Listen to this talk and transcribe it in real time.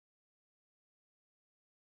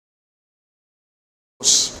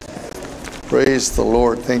Praise the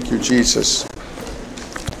Lord. Thank you, Jesus.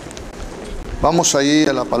 Vamos ahí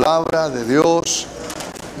a la palabra de Dios.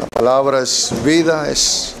 La palabra es vida,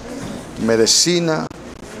 es medicina.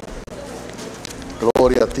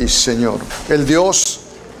 Gloria a ti, Señor. El Dios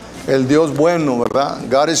bueno, ¿verdad?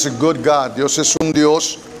 God is a good God. Dios es un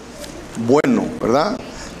Dios bueno, ¿verdad?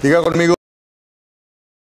 Diga conmigo.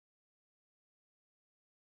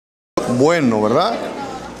 Bueno, ¿verdad?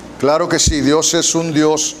 Claro que sí, Dios es un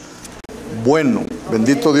Dios bueno.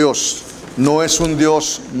 Bendito Dios. No es un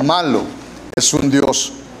Dios malo, es un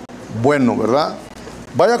Dios bueno, ¿verdad?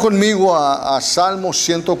 Vaya conmigo a Salmo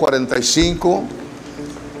 145.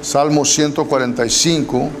 Salmo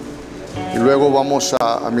 145. Y luego vamos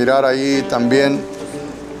a mirar ahí también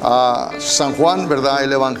a San Juan, ¿verdad?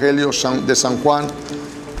 El Evangelio de San Juan.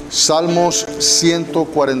 Salmos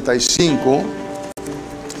 145.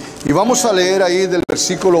 Y vamos a leer ahí del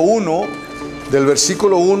versículo 1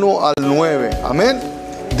 al 9. Amén.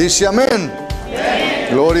 Dice amén. Amén.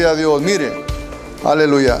 Gloria a Dios. Mire,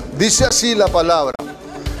 aleluya. Dice así la palabra: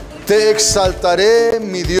 te exaltaré,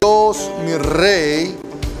 mi Dios, mi Rey,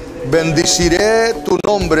 bendiciré tu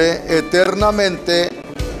nombre eternamente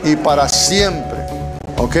y para siempre.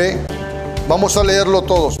 ¿Ok? Vamos a leerlo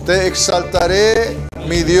todos. Te exaltaré,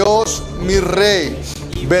 mi Dios, mi Rey,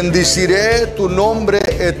 bendiciré tu nombre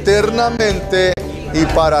eternamente y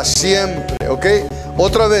para siempre. ¿Ok?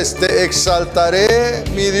 Otra vez. Te exaltaré,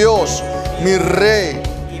 mi Dios, mi Rey,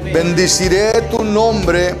 bendiciré tu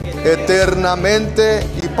nombre eternamente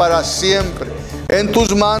y para siempre. En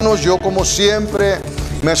tus manos yo, como siempre,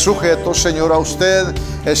 me sujeto, Señor, a usted,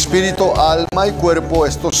 espíritu, alma y cuerpo.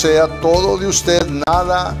 Esto sea todo de usted,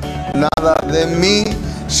 nada de mí.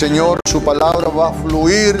 Señor, su palabra va a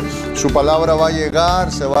fluir, su palabra va a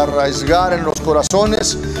llegar, se va a arraigar en los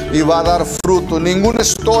corazones y va a dar fruto. Ningún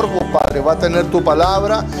estorbo, Padre, va a tener tu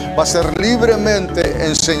palabra, va a ser libremente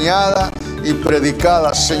enseñada y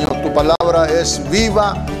predicada. Señor, tu palabra es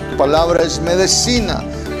viva, tu palabra es medicina,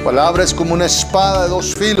 tu palabra es como una espada de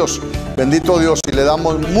dos filos. Bendito Dios, y le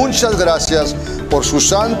damos muchas gracias por su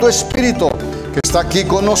Santo Espíritu que está aquí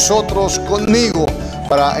con nosotros, conmigo,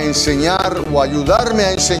 para enseñar o ayudarme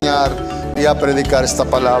a enseñar y a predicar esta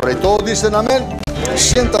palabra. Y todos dicen amén.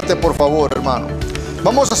 Siéntate, por favor, hermano.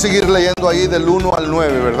 Vamos a seguir leyendo ahí del 1 al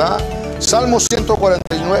 9, ¿verdad? Salmo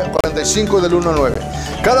 145 del 1 al 9.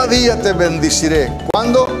 Cada día te bendiciré.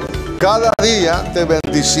 ¿Cuándo? Cada día te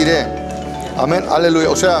bendiciré. Amén, aleluya.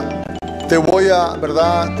 O sea, te voy a,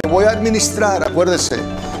 ¿verdad? Te voy a administrar, acuérdese.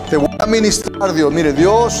 Te voy a administrar, Dios. Mire,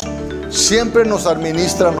 Dios siempre nos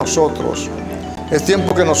administra a nosotros. Es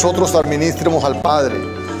tiempo que nosotros administremos al Padre.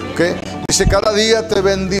 ¿Okay? Dice, cada día te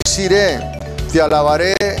bendiciré, te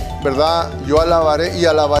alabaré, ¿verdad? Yo alabaré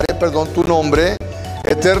tu nombre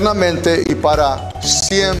eternamente y para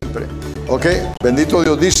siempre. ¿Ok? Bendito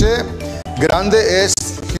Dios. Dice, grande es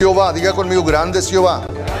Jehová. Diga conmigo, grande es Jehová.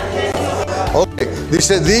 Ok.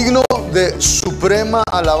 Dice, digno de suprema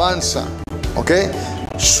alabanza. ¿Ok?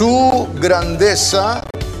 Su grandeza,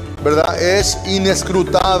 ¿verdad? Es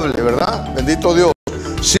inescrutable, ¿verdad? Bendito Dios.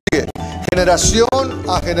 Sigue. Generación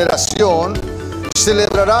a generación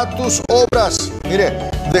celebrará tus obras.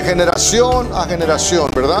 Mire, de generación a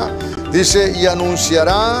generación, ¿verdad? Dice, y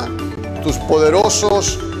anunciará tus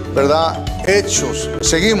poderosos, ¿verdad? Hechos.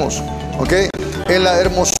 Seguimos, ¿ok? En la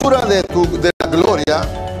hermosura de la gloria,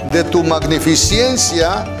 de tu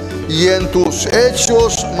magnificencia y en tus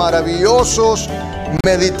hechos maravillosos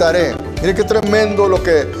meditaré. Mire qué tremendo lo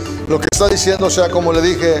que está diciendo. O sea, como le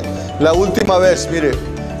dije la última vez, mire,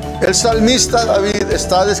 el salmista David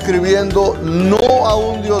está describiendo no a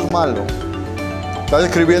un Dios malo, está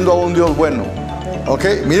describiendo a un Dios bueno. Ok,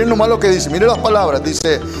 miren nomás lo que dice, miren las palabras.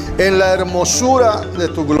 Dice, en la hermosura de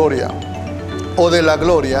tu gloria, o de la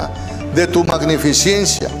gloria de tu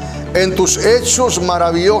magnificencia, en tus hechos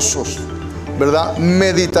maravillosos, ¿verdad?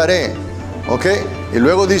 Meditaré. Ok, y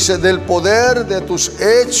luego dice, del poder de tus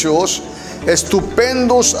hechos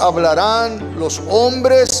estupendos hablarán los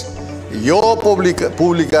hombres, y yo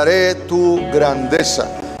publicaré tu grandeza.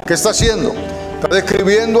 ¿Qué está haciendo? Está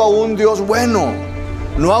describiendo a un Dios bueno,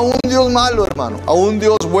 no a un Dios malo, hermano, a un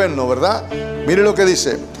Dios bueno, ¿verdad? Mire lo que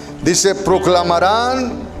dice. Dice,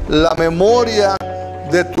 proclamarán la memoria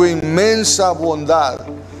de tu inmensa bondad.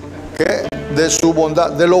 ¿Qué? De su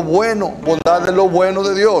bondad, de lo bueno, bondad de lo bueno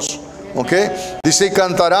de Dios. ¿Ok? Dice, y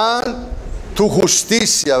cantarán tu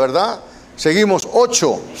justicia, ¿verdad? Seguimos,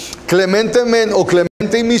 8. Clemente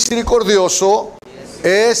y misericordioso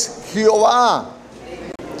es Jehová.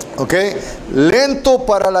 ¿Ok? Lento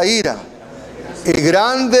para la ira y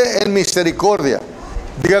grande en misericordia.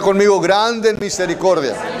 Diga conmigo, grande en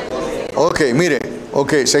misericordia. Ok, mire,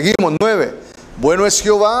 Ok, seguimos. 9. Bueno es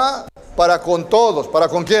Jehová para con todos. ¿Para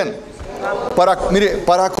con quién?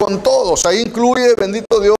 Para con todos. Ahí incluye,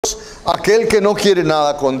 bendito Dios, aquel que no quiere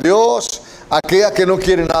nada con Dios, aquella que no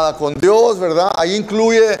quiere nada con Dios, ¿verdad? Ahí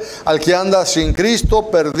incluye al que anda sin Cristo,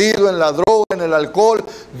 perdido en la droga, en el alcohol.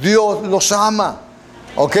 Dios los ama.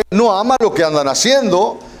 ¿Ok? No ama lo que andan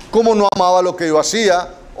haciendo, como no amaba lo que yo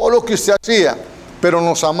hacía o lo que usted hacía, pero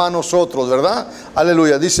nos ama a nosotros, ¿verdad?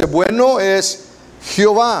 Aleluya. Dice, bueno es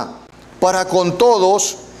Jehová para con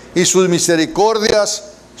todos y sus misericordias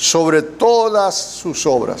sobre todas sus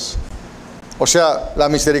obras. O sea, la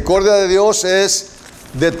misericordia de Dios es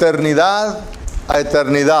de eternidad a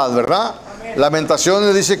eternidad, ¿verdad? Amén.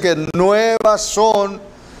 Lamentaciones dice que nuevas son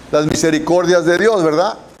las misericordias de Dios,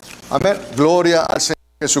 ¿verdad? Amén. Gloria al Señor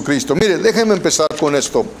Jesucristo. Mire, déjeme empezar con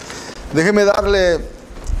esto. Déjeme darle,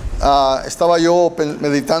 estaba yo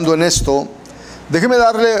meditando en esto, déjeme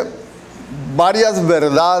darle varias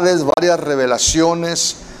verdades, varias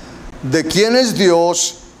revelaciones de quién es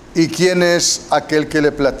Dios y quién es aquel que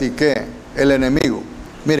le platiqué, el enemigo.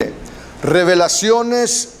 Mire,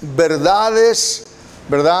 revelaciones, verdades,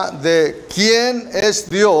 ¿verdad? De quién es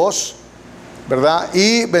Dios, ¿verdad?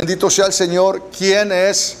 Y bendito sea el Señor, quién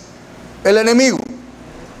es el enemigo.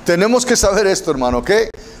 Tenemos que saber esto, hermano, ¿ok?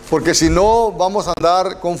 Porque si no, vamos a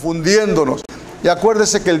andar confundiéndonos. Y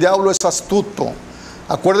acuérdese que el diablo es astuto.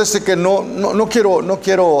 Acuérdese que no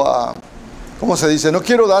quiero, ¿cómo se dice? No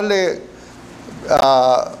quiero darle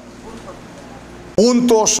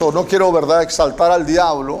puntos o no quiero, ¿verdad?, exaltar al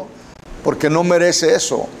diablo, porque no merece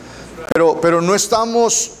eso. Pero no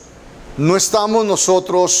estamos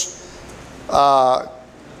nosotros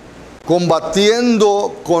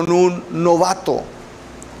combatiendo con un novato.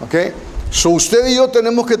 ¿Ok? So usted y yo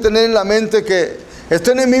tenemos que tener en la mente que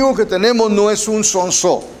este enemigo que tenemos no es un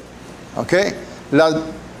sonso. ¿Ok?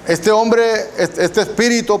 Este hombre, este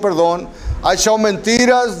espíritu, perdón, ha echado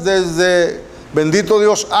mentiras desde, bendito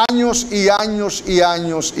Dios, años y años y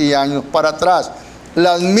años y años para atrás.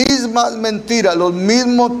 Las mismas mentiras, los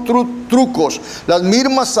mismos trucos, las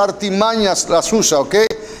mismas artimañas las usa, ¿ok?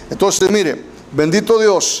 Entonces, mire, bendito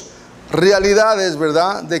Dios, realidades,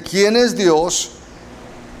 ¿verdad?, de quién es Dios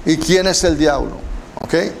y quién es el diablo,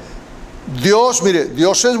 ¿ok? Dios, mire,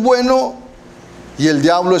 Dios es bueno y el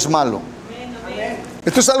diablo es malo.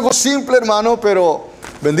 Esto es algo simple, hermano, pero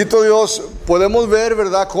bendito Dios, podemos ver,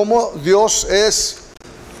 ¿verdad?, cómo Dios es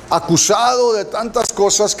acusado de tantas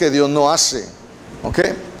cosas que Dios no hace.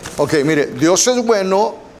 Ok, mire, Dios es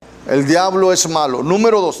bueno, el diablo es malo.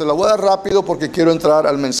 Número 2, se la voy a dar rápido porque quiero entrar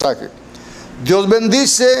al mensaje. Dios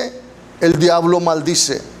bendice, el diablo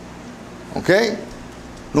maldice. Ok.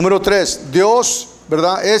 Número 3, Dios,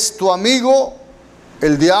 ¿verdad?, es tu amigo,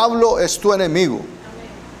 el diablo es tu enemigo.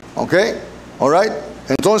 Ok, alright.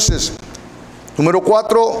 Entonces, número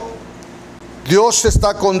 4, Dios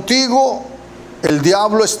está contigo, el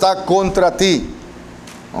diablo está contra ti.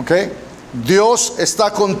 Ok. Dios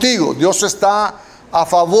está contigo, Dios está a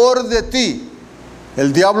favor de ti,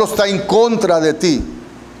 el diablo está en contra de ti.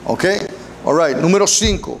 Ok, alright. Número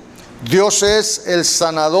 5, Dios es el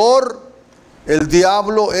sanador, el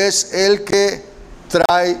diablo es el que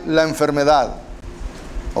trae la enfermedad.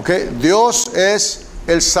 Ok, Dios es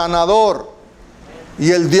el sanador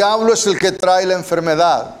y el diablo es el que trae la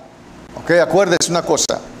enfermedad. Ok, acuérdese una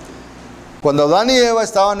cosa, cuando Adán y Eva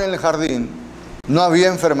estaban en el jardín, no había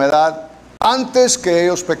enfermedad antes que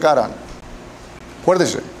ellos pecaran.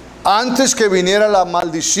 Acuérdese, antes que viniera la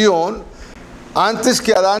maldición, antes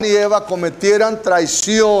que Adán y Eva cometieran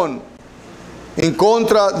traición en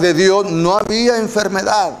contra de Dios, no había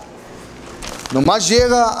enfermedad. Nomás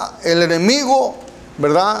llega el enemigo,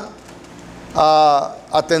 ¿verdad?,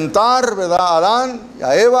 a tentar, ¿verdad?, a Adán y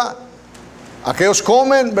a Eva. Aquellos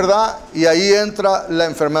comen, ¿verdad?, y ahí entra la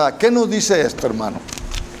enfermedad. ¿Qué nos dice esto, hermano?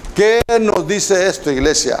 ¿Qué nos dice esto,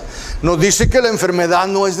 iglesia? Nos dice que la enfermedad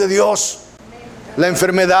no es de Dios. La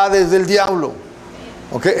enfermedad es del diablo.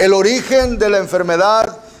 ¿Ok? El origen de la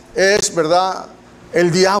enfermedad es, ¿verdad?,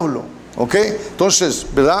 el diablo. ¿Ok? Entonces,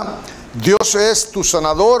 ¿verdad?, Dios es tu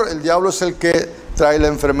sanador, el diablo es el que trae la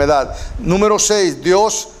enfermedad. Número 6,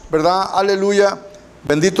 Dios, ¿verdad?, aleluya,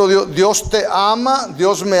 bendito Dios, Dios te ama,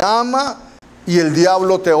 Dios me ama y el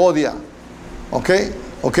diablo te odia. ¿Ok?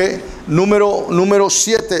 ¿Ok? Número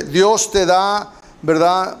 7, Dios te da,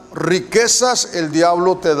 ¿verdad?, riquezas, el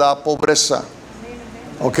diablo te da pobreza.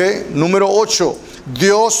 ¿Ok? Número 8,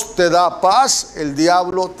 Dios te da paz, el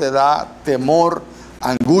diablo te da temor,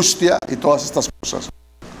 angustia y todas estas cosas.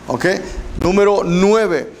 ¿Ok? Número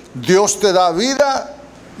 9, Dios te da vida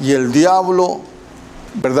y el diablo,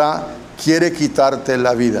 ¿verdad?, quiere quitarte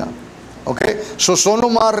la vida. ¿Ok? Son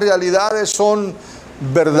nomás realidades, son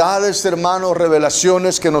verdades, hermanos,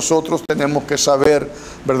 revelaciones que nosotros tenemos que saber,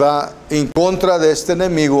 ¿verdad? En contra de este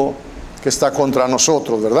enemigo que está contra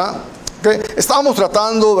nosotros, ¿verdad? Okay. Estamos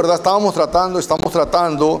tratando, ¿verdad? Estamos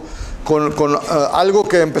tratando con algo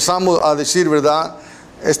que empezamos a decir, ¿verdad?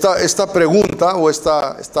 Esta pregunta, o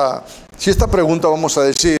esta pregunta vamos a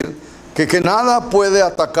decir, que nada puede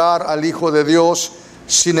atacar al Hijo de Dios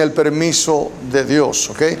sin el permiso de Dios,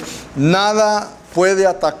 ¿ok? Nada puede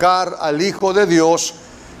atacar al Hijo de Dios,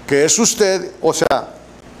 que es usted. O sea,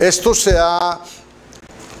 esto se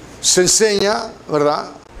enseña, ¿verdad?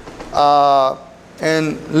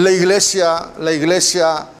 En la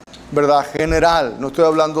iglesia, ¿verdad? General. No estoy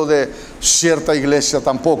hablando de cierta iglesia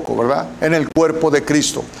tampoco, ¿verdad? En el cuerpo de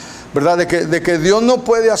Cristo, ¿verdad? De que Dios no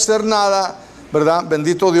puede hacer nada, ¿verdad?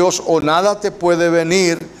 Bendito Dios, o nada te puede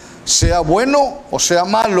venir, sea bueno o sea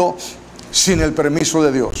malo, sin el permiso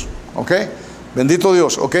de Dios, ¿ok? Bendito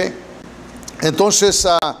Dios, ¿ok? Entonces,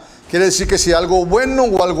 quiere decir que si algo bueno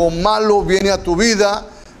o algo malo viene a tu vida,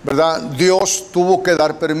 ¿verdad? Dios tuvo que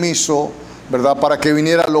dar permiso, ¿verdad? Para que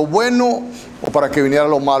viniera lo bueno o para que viniera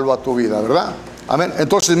lo malo a tu vida, ¿verdad? Amén.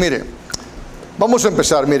 Entonces, mire, vamos a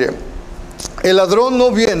empezar, mire. El ladrón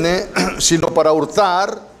no viene sino para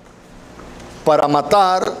hurtar, para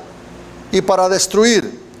matar y para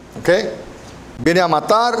destruir, ¿ok? Viene a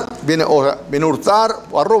matar, viene a hurtar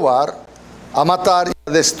o a robar, a matar y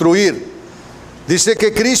a destruir. Dice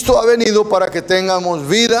que Cristo ha venido para que tengamos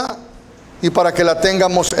vida y para que la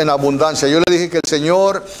tengamos en abundancia. Yo le dije que el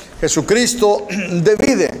Señor Jesucristo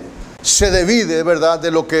se divide, ¿verdad?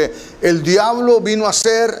 De lo que el diablo vino a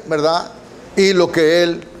hacer, ¿verdad? Y lo que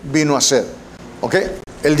Él vino a hacer, ¿ok?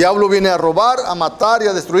 El diablo viene a robar, a matar y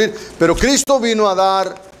a destruir, pero Cristo vino a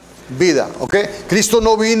dar vida, ¿ok? Cristo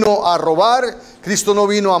no vino a robar, Cristo no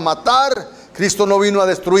vino a matar, Cristo no vino a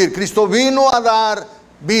destruir, Cristo vino a dar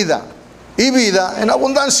vida, y vida en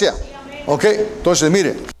abundancia, ¿ok? Entonces,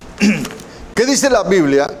 mire, ¿qué dice la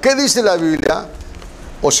Biblia? ¿Qué dice la Biblia?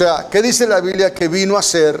 O sea, ¿qué dice la Biblia que vino a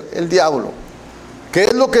hacer el diablo? ¿Qué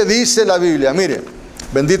es lo que dice la Biblia? Mire,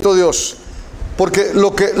 bendito Dios. Porque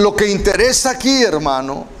lo que interesa aquí,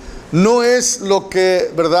 hermano, no es lo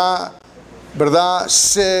que, ¿verdad?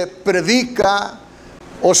 Se predica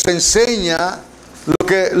o se enseña.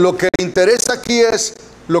 Lo que interesa aquí es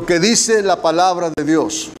lo que dice la palabra de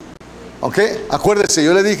Dios. ¿Ok? Acuérdese,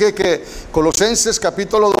 yo le dije que Colosenses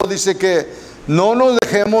capítulo 2 dice que no nos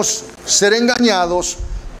dejemos ser engañados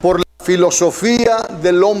por la filosofía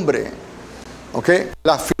del hombre. ¿Ok?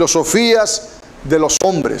 Las filosofías de los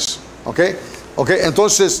hombres. ¿Ok? ¿Ok?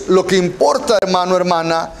 Entonces, lo que importa, hermano,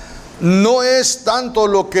 hermana, no es tanto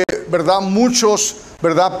lo que, ¿verdad? Muchos,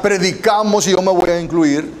 ¿verdad? Predicamos, y yo me voy a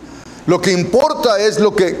incluir. Lo que importa es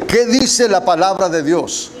qué dice la palabra de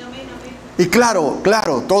Dios. Y claro,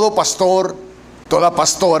 todo pastor, toda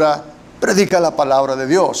pastora predica la palabra de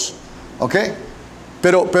Dios, ¿ok?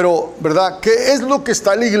 Pero, ¿verdad? ¿Qué es lo que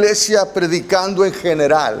está la iglesia predicando en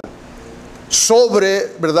general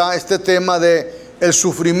sobre, ¿verdad? Este tema de el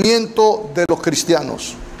sufrimiento de los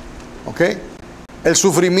cristianos, ¿ok? El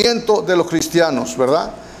sufrimiento de los cristianos,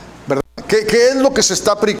 ¿verdad? ¿Qué es lo que se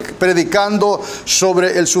está predicando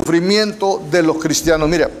sobre el sufrimiento de los cristianos?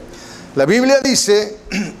 Mira, la Biblia dice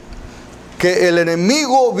que el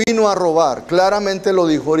enemigo vino a robar. Claramente lo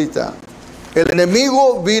dijo ahorita. El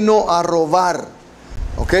enemigo vino a robar,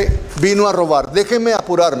 ¿ok? Vino a robar. Déjenme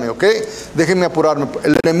apurarme, ¿ok? Déjenme apurarme.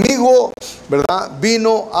 El enemigo, ¿verdad?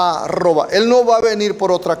 Vino a robar. Él no va a venir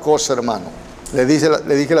por otra cosa, hermano. Le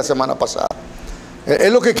dije la semana pasada.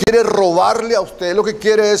 Él lo que quiere es robarle a usted. Él lo que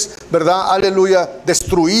quiere es, ¿verdad? Aleluya,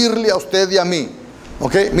 destruirle a usted y a mí.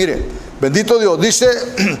 ¿Ok? Mire, bendito Dios. Dice,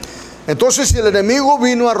 entonces si el enemigo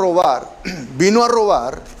vino a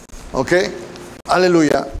robar, ¿ok?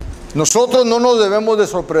 Aleluya. Nosotros no nos debemos de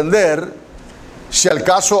sorprender si al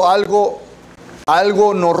caso algo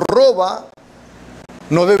nos roba.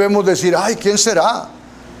 No debemos decir, ay, ¿quién será?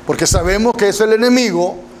 Porque sabemos que es el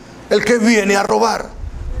enemigo el que viene a robar.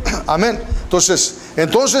 Amén.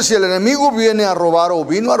 Entonces si el enemigo viene a robar o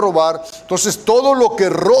vino a robar, entonces todo lo que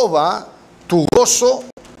roba tu gozo,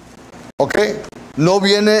 ¿ok? No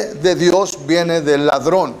viene de Dios, viene del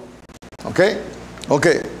ladrón. ¿Ok? Ok.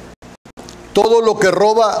 Todo lo que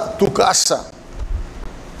roba tu casa.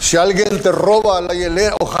 Si alguien te roba la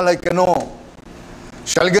hielera, ojalá y que no.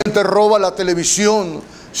 Si alguien te roba la televisión,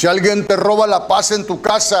 si alguien te roba la paz en tu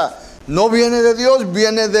casa, no viene de Dios,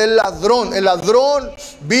 viene del ladrón. El ladrón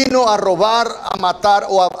vino a robar, a matar,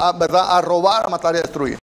 ¿verdad? A robar, a matar y a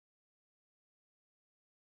destruir.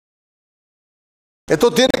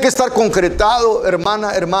 Esto tiene que estar concretado,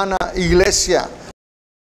 hermana, iglesia.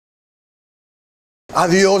 A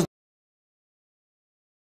Dios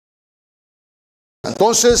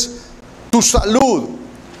Entonces, tu salud,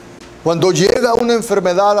 cuando llega una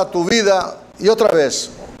enfermedad a tu vida, y otra vez,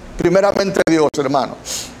 primeramente Dios, hermano,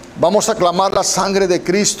 vamos a clamar la sangre de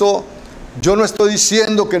Cristo. Yo no estoy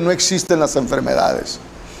diciendo que no existen las enfermedades.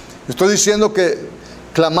 Estoy diciendo que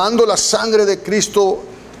clamando la sangre de Cristo,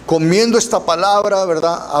 comiendo esta palabra,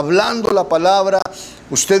 ¿verdad? Hablando la palabra,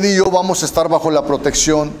 usted y yo vamos a estar bajo la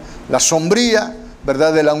protección, la sombría,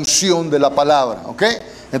 ¿verdad? De la unción de la palabra, ¿ok?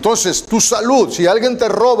 Entonces, tu salud, si alguien te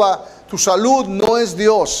roba tu salud, no es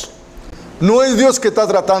Dios. No es Dios que está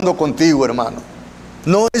tratando contigo, hermano.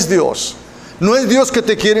 No es Dios. No es Dios que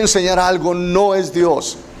te quiere enseñar algo, no es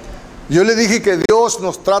Dios. Yo le dije que Dios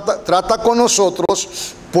nos trata con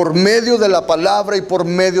nosotros por medio de la palabra y por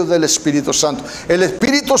medio del Espíritu Santo. El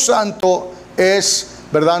Espíritu Santo es,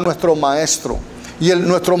 ¿verdad?, nuestro maestro. Y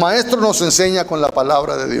nuestro maestro nos enseña con la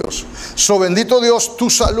palabra de Dios. So, bendito Dios, tu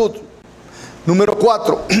salud. Número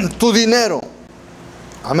 4, tu dinero.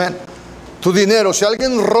 Amén. Tu dinero. Si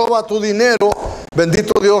alguien roba tu dinero,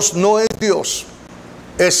 bendito Dios, no es Dios,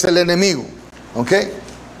 es el enemigo. ¿Ok?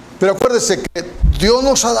 Pero acuérdese que Dios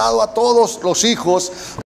nos ha dado a todos los hijos,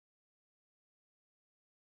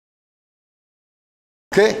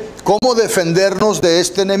 ¿ok?, cómo defendernos de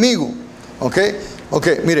este enemigo. ¿Ok? Ok,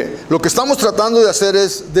 mire, lo que estamos tratando de hacer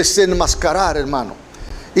es desenmascarar, hermano,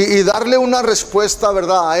 y darle una respuesta,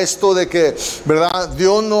 ¿verdad?, a esto de que, ¿verdad?,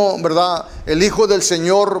 Dios no, ¿verdad?, el Hijo del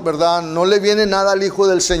Señor, ¿verdad?, no le viene nada al Hijo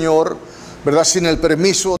del Señor, ¿verdad?, sin el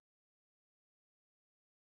permiso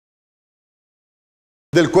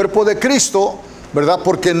del cuerpo de Cristo, ¿verdad?,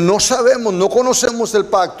 porque no sabemos, no conocemos el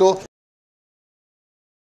pacto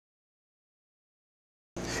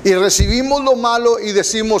y recibimos lo malo y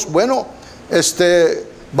decimos, bueno,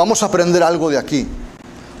 vamos a aprender algo de aquí,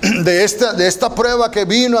 de esta prueba que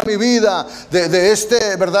vino a mi vida, de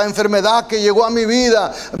esta, ¿verdad?, enfermedad que llegó a mi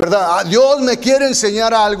vida, ¿verdad? Dios me quiere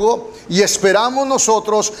enseñar algo y esperamos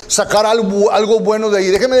nosotros sacar algo bueno de ahí.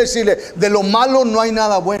 Déjeme decirle, de lo malo no hay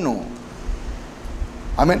nada bueno.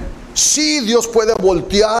 Amén. Sí, Dios puede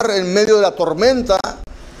voltear en medio de la tormenta,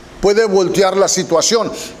 puede voltear la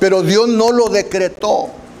situación, pero Dios no lo decretó.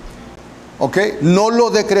 ¿Ok? No lo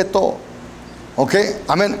decretó. ¿Ok?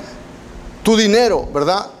 Amén. Tu dinero,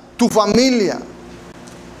 ¿verdad? Tu familia.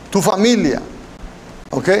 Tu familia.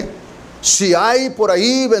 ¿Ok? Si hay por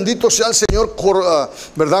ahí, bendito sea el Señor,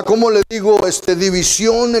 ¿verdad? ¿Cómo le digo?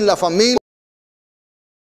 División en la familia.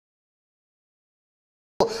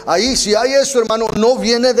 Ahí, si hay eso, hermano, no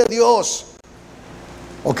viene de Dios.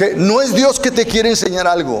 ¿Ok? No es Dios que te quiere enseñar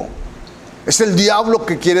algo. Es el diablo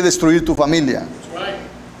que quiere destruir tu familia.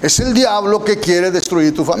 Es el diablo que quiere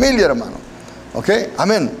destruir tu familia, hermano. ¿Ok?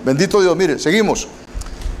 Amén. Bendito Dios. Mire, seguimos.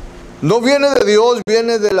 No viene de Dios,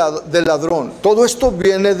 viene del ladrón. Todo esto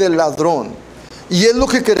viene del ladrón. Y es lo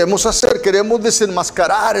que queremos hacer. Queremos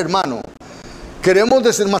desenmascarar, hermano. Queremos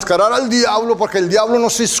desenmascarar al diablo, porque el diablo no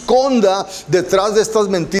se esconda detrás de estas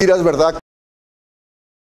mentiras, ¿verdad?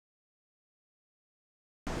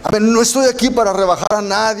 Amén. No estoy aquí para rebajar a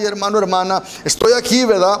nadie, hermano, hermana. Estoy aquí,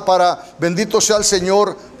 ¿verdad?, para, bendito sea el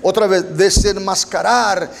Señor, otra vez,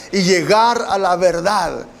 desenmascarar y llegar a la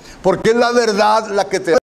verdad. Porque es la verdad la que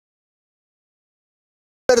te...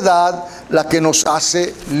 verdad la que nos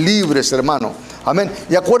hace libres, hermano. Amén.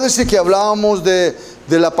 Y acuérdense que hablábamos de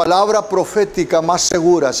la palabra profética más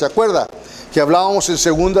segura. ¿Se acuerda? Que hablábamos en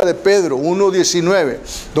segunda de Pedro 1:19,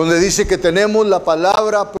 donde dice que tenemos la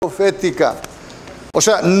palabra profética. O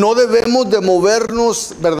sea, no debemos de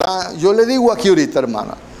movernos, ¿verdad? Yo le digo aquí ahorita,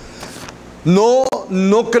 hermana,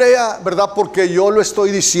 no crea, ¿verdad?, porque yo lo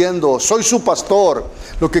estoy diciendo, soy su pastor.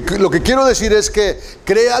 Lo que quiero decir es que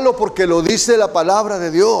créalo porque lo dice la palabra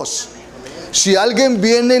de Dios. Si alguien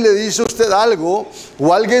viene y le dice a usted algo,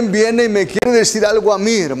 o alguien viene y me quiere decir algo a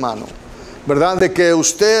mí, hermano, ¿verdad?, de que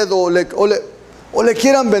usted o le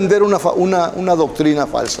quieran vender una doctrina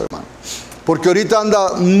falsa, hermano, porque ahorita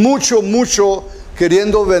anda mucho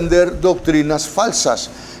queriendo vender doctrinas falsas.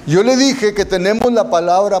 Yo le dije que tenemos la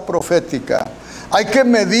palabra profética. Hay que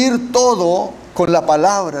medir todo con la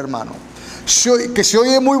palabra, hermano. Que se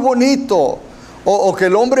oye muy bonito, o que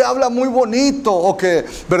el hombre habla muy bonito, o que,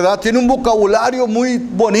 ¿verdad?, tiene un vocabulario muy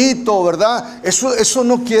bonito, ¿verdad? Eso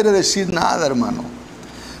no quiere decir nada, hermano.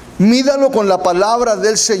 Mídalo con la palabra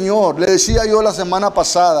del Señor. Le decía yo la semana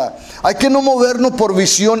pasada, hay que no movernos por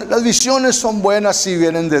visión. Las visiones son buenas si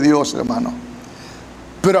vienen de Dios, hermano.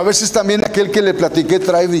 Pero a veces también aquel que le platiqué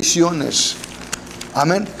trae visiones.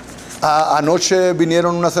 Amén. Anoche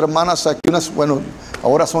vinieron unas hermanas aquí, bueno,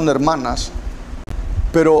 ahora son hermanas.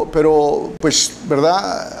 Pero pues,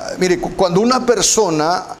 ¿verdad? Mire, cuando una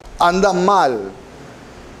persona anda mal,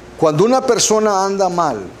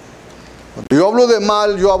 Cuando yo hablo de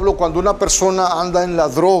mal, yo hablo cuando una persona anda en la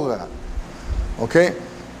droga. ¿Ok?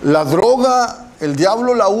 La droga, el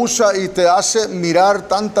diablo la usa y te hace mirar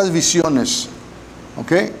tantas visiones.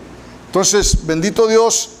 ¿Ok? Entonces, bendito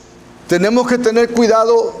Dios, tenemos que tener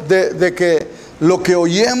cuidado de que lo que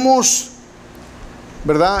oyemos,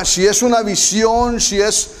 ¿verdad? Si es una visión, si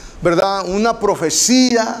es, ¿verdad?, una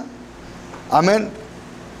profecía, amén.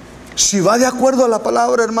 Si va de acuerdo a la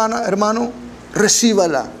palabra, hermano,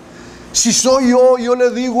 recíbala. Si soy yo le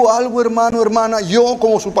digo algo, hermana, yo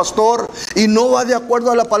como su pastor, y no va de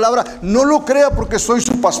acuerdo a la palabra, no lo crea porque soy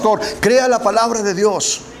su pastor, crea la palabra de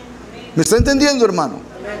Dios. ¿Me está entendiendo, hermano?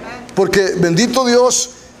 Porque bendito Dios,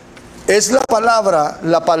 es la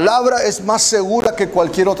palabra es más segura que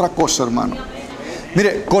cualquier otra cosa, hermano.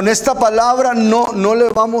 Mire, con esta palabra no le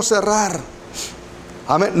vamos a errar.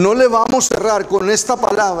 Amén. No le vamos a errar con esta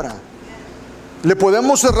palabra. Le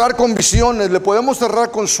podemos cerrar con visiones, le podemos cerrar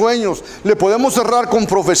con sueños, le podemos cerrar con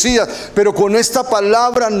profecías, pero con esta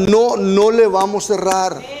palabra no le vamos a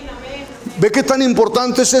cerrar. ¿Ve qué tan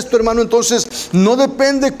importante es esto, hermano? Entonces, no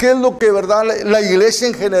depende qué es lo que, ¿verdad?, la iglesia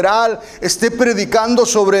en general esté predicando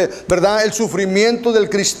sobre, ¿verdad?, el sufrimiento del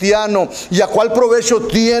cristiano y a cuál provecho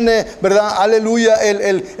tiene, ¿verdad?, aleluya,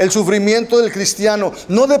 el sufrimiento del cristiano.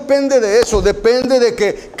 No depende de eso, depende de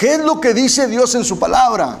qué es lo que dice Dios en su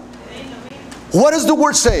palabra. What does the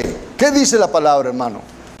word say? ¿Qué dice la palabra, hermano?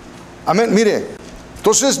 Amén. Mire,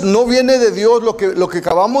 entonces no viene de Dios lo que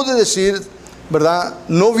acabamos de decir, ¿verdad?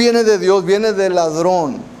 No viene de Dios, viene del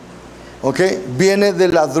ladrón. ¿Ok? Viene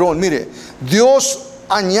del ladrón. Mire, Dios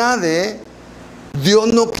añade, Dios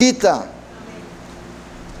no quita.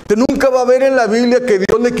 Usted nunca va a ver en la Biblia que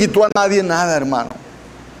Dios le quitó a nadie nada, hermano.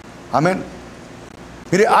 Amén.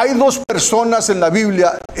 Mire, hay dos personas en la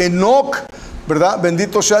Biblia, Enoc, ¿verdad?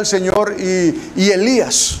 Bendito sea el Señor, y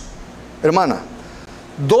Elías, hermana.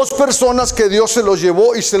 Dos personas que Dios se los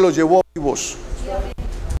llevó y se los llevó vivos.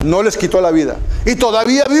 No les quitó la vida. Y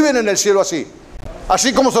todavía viven en el cielo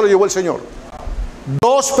así como se lo llevó el Señor.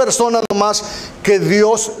 Dos personas nomás que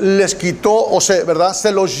Dios les quitó, o sea, ¿verdad?,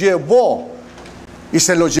 se los llevó y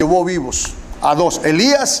se los llevó vivos. A dos,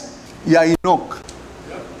 Elías y a Enoc.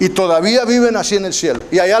 Y todavía viven así en el cielo.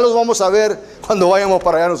 Y allá los vamos a ver cuando vayamos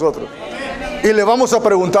para allá nosotros. Y le vamos a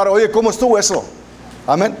preguntar, oye, ¿cómo estuvo eso?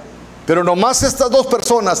 Amén. Pero nomás estas dos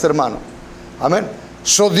personas, hermano. Amén.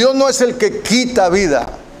 Dios no es el que quita vida.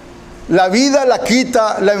 La vida la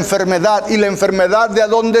quita la enfermedad. ¿Y la enfermedad de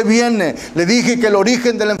dónde viene? Le dije que el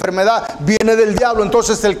origen de la enfermedad viene del diablo.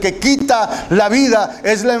 Entonces el que quita la vida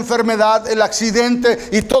es la enfermedad, el accidente,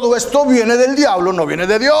 y todo esto viene del diablo, no viene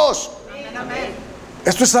de Dios. Amén.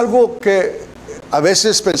 Esto es algo que a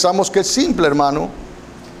veces pensamos que es simple, hermano,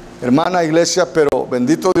 hermana, iglesia, pero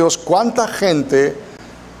bendito Dios, cuánta gente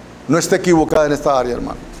no está equivocada en esta área,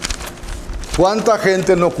 hermano. Cuánta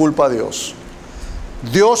gente no culpa a Dios.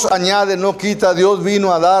 Dios añade, no quita. Dios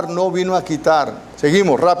vino a dar, no vino a quitar.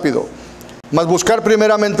 Seguimos rápido. Mas buscar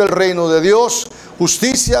primeramente el reino de Dios,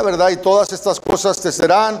 justicia, ¿verdad? Y todas estas cosas te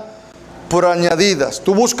serán por añadidas.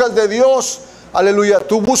 Tú buscas de Dios, aleluya,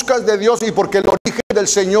 tú buscas de Dios, y porque el origen del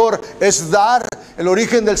Señor es dar, el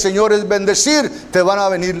origen del Señor es bendecir, te va a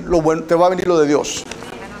venir lo de Dios.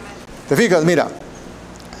 ¿Te fijas? Mira,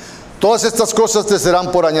 todas estas cosas te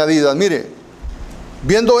serán por añadidas. Mire,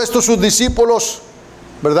 viendo esto sus discípulos,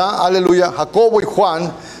 ¿verdad? Aleluya, Jacobo y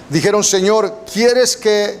Juan dijeron, Señor, ¿quieres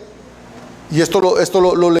que, y esto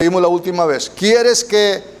lo leímos la última vez, ¿quieres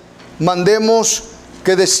que mandemos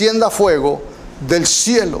que descienda fuego del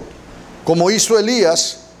cielo, como hizo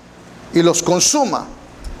Elías, y los consuma?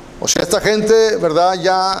 O sea, esta gente, ¿verdad?,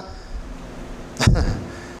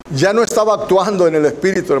 ya no estaba actuando en el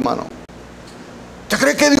Espíritu, hermano. ¿Usted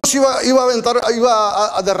cree que Dios iba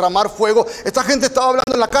a derramar fuego? Esta gente estaba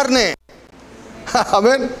hablando en la carne.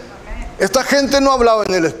 Amén. Esta gente no hablaba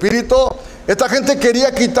en el Espíritu. Esta gente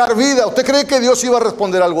quería quitar vida. ¿Usted cree que Dios iba a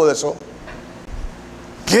responder algo de eso?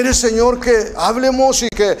 ¿Quiere, Señor, que hablemos y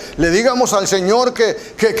que le digamos al Señor que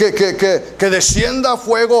descienda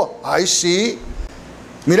fuego? Ay, sí.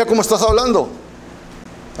 Mira cómo estás hablando.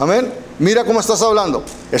 Amén. Mira cómo estás hablando.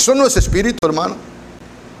 Eso no es espíritu, hermano.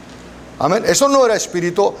 Amén. Eso no era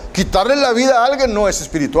espíritu. Quitarle la vida a alguien no es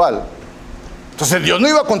espiritual. Entonces Dios no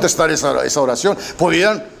iba a contestar esa oración.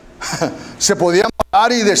 Se podían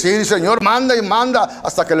parar y decir, Señor, manda y manda,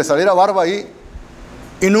 hasta que le saliera barba ahí.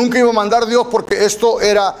 Y nunca iba a mandar Dios, porque esto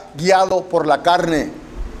era guiado por la carne,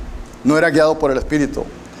 no era guiado por el Espíritu.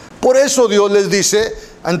 Por eso Dios les dice,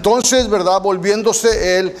 entonces, ¿verdad?,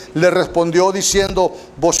 volviéndose Él, le respondió diciendo,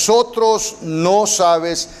 vosotros no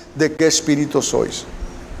sabes de qué espíritu sois.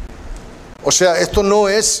 O sea, esto no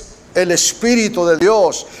es el Espíritu de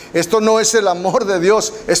Dios. Esto no es el amor de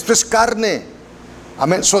Dios, esto es carne.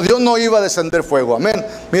 Amén. So, Dios no iba a descender fuego. Amén.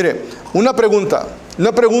 Mire, una pregunta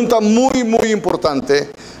muy importante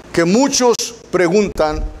que muchos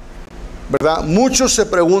preguntan, ¿verdad? Muchos se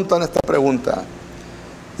preguntan esta pregunta.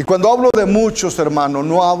 Y cuando hablo de muchos, hermano,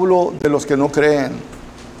 no hablo de los que no creen.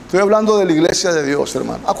 Estoy hablando de la iglesia de Dios,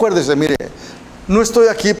 hermano. Acuérdese, mire, no estoy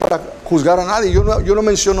aquí para juzgar a nadie. Yo no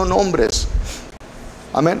menciono nombres.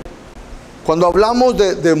 Amén. Cuando hablamos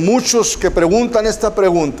de muchos que preguntan esta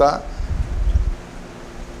pregunta,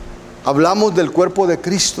 hablamos del cuerpo de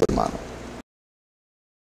Cristo, hermano.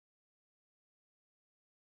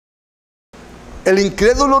 El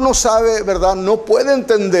incrédulo no sabe, ¿verdad? No puede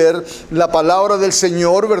entender la palabra del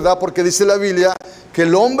Señor, ¿verdad? Porque dice la Biblia que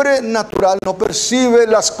el hombre natural no percibe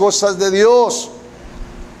las cosas de Dios.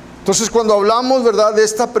 Entonces, cuando hablamos, ¿verdad?, de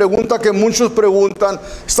esta pregunta que muchos preguntan,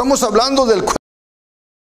 estamos hablando del cuerpo.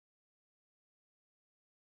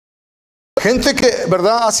 Gente que,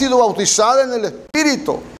 ¿verdad?, ha sido bautizada en el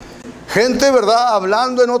Espíritu. Gente, ¿verdad?,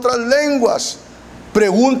 hablando en otras lenguas.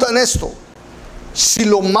 Preguntan esto: si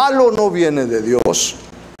lo malo no viene de Dios,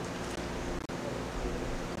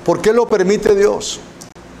 ¿por qué lo permite Dios?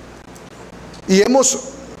 Y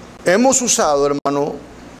hemos usado, hermano,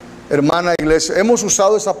 hermana iglesia, hemos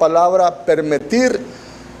usado esa palabra permitir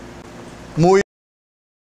muy.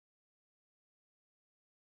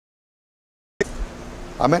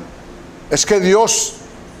 Amén. Es que Dios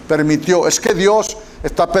permitió, es que Dios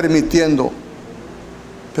está permitiendo.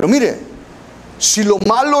 Pero mire, si lo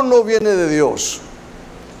malo no viene de Dios,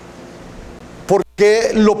 ¿por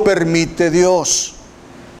qué lo permite Dios?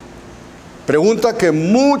 Pregunta que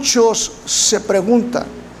muchos se preguntan.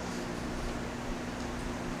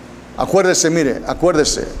 Acuérdese, mire,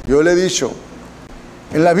 acuérdese, yo le he dicho,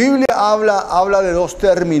 en la Biblia habla de dos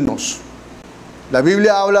términos. La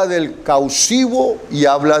Biblia habla del causivo y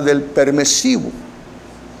habla del permisivo.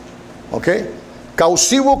 ¿Ok?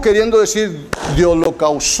 Causivo queriendo decir Dios lo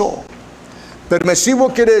causó. Permisivo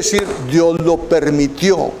quiere decir Dios lo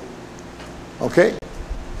permitió. ¿Ok?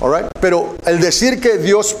 All right. Pero el decir que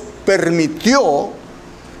Dios permitió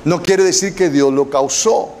no quiere decir que Dios lo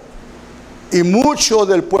causó. Y mucho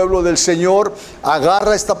del pueblo del Señor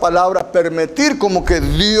agarra esta palabra permitir como que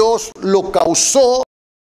Dios lo causó.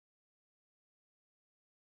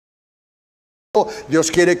 Dios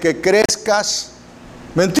quiere que crezcas.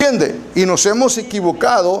 ¿Me entiende? Y nos hemos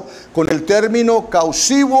equivocado con el término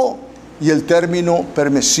causivo y el término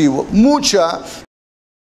permisivo. Mucha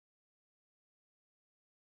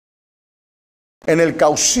en el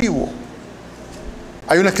causivo.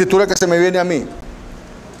 Hay una escritura que se me viene a mí.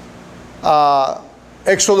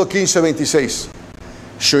 Éxodo 15:26.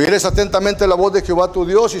 Si oyeres atentamente la voz de Jehová tu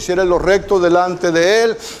Dios, hicieres lo recto delante de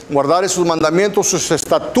él, guardares sus mandamientos, sus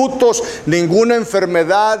estatutos, ninguna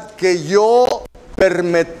enfermedad que yo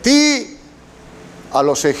permití a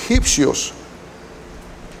los egipcios.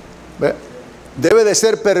 ¿Ve? Debe de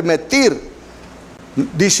ser permitir.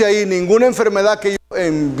 Dice ahí, ninguna enfermedad que yo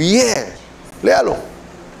envié. Léalo.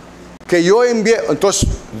 Que yo envié. Entonces,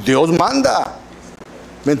 Dios manda.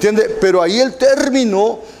 ¿Me entiende? Pero ahí el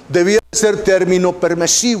término debía ser término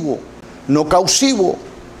permisivo, no causivo.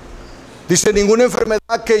 Dice, ninguna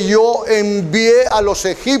enfermedad que yo envié a los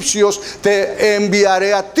egipcios te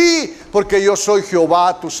enviaré a ti, porque yo soy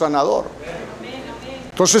Jehová tu sanador.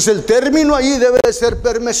 Entonces el término ahí debe de ser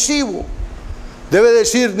permisivo. Debe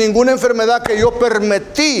decir, ninguna enfermedad que yo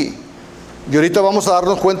permití. Y ahorita vamos a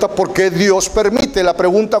darnos cuenta por qué Dios permite. La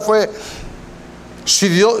pregunta fue, si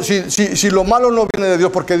lo malo no viene de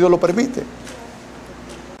Dios, ¿por qué Dios lo permite?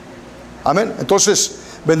 Amén. Entonces,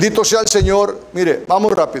 bendito sea el Señor. Mire,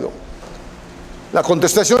 vamos rápido. La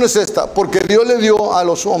contestación es esta: porque Dios le dio a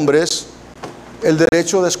los hombres el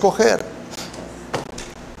derecho de escoger.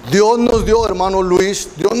 Dios nos dio, hermano Luis,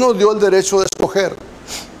 Dios nos dio el derecho de escoger.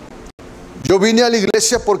 Yo vine a la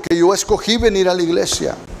iglesia porque yo escogí venir a la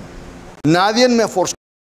iglesia. Nadie me forzó.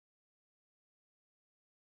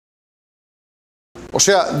 O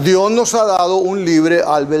sea, Dios nos ha dado un libre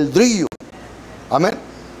albedrío. Amén.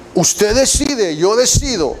 Usted decide, yo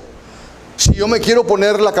decido si yo me quiero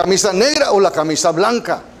poner la camisa negra o la camisa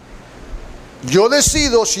blanca. Yo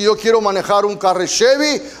decido si yo quiero manejar un carro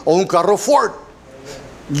Chevy o un carro Ford.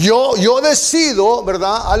 Yo decido,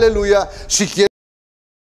 ¿verdad? Aleluya, si quiero.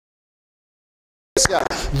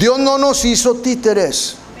 Dios no nos hizo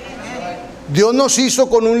títeres. Dios nos hizo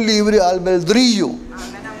con un libre albedrío.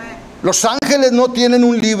 Los ángeles no tienen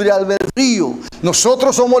un libre albedrío.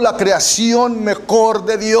 Nosotros somos la creación mejor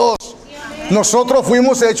de Dios. Nosotros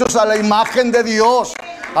fuimos hechos a la imagen de Dios.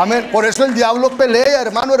 Amén. Por eso el diablo pelea,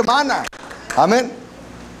 hermano, hermana. Amén.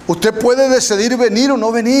 Usted puede decidir venir o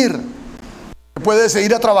no venir. Puede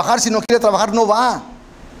decidir a trabajar, si no quiere trabajar no va.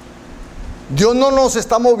 Dios no nos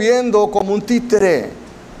está moviendo como un títere.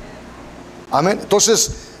 Amén.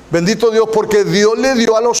 Entonces, bendito Dios, porque Dios le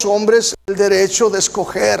dio a los hombres el derecho de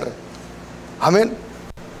escoger. Amén.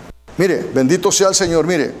 Mire, bendito sea el Señor,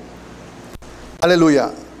 mire.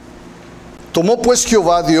 Aleluya. Tomó pues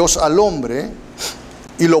Jehová Dios al hombre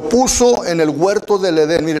y lo puso en el huerto del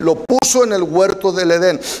Edén. Mire, lo puso en el huerto del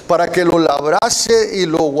Edén para que lo labrase y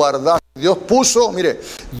lo guardase. Dios puso, mire,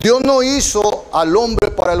 Dios no hizo al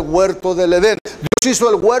hombre para el huerto del Edén. Dios hizo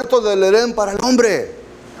el huerto del Edén para el hombre.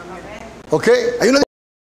 ¿Ok? Hay una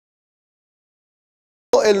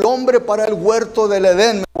el hombre para el huerto del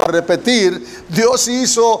Edén. Me voy a repetir, Dios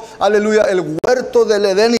hizo, aleluya, el huerto del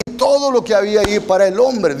Edén y todo lo que había ahí para el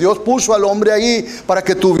hombre. Dios puso al hombre ahí para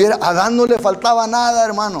que tuviera. A Adán no le faltaba nada,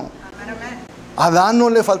 hermano. A Adán no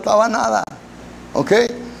le faltaba nada. ¿Ok?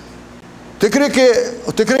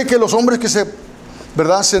 ¿Usted cree que los hombres que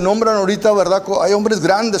 ¿verdad? Se nombran ahorita, ¿verdad? Hay hombres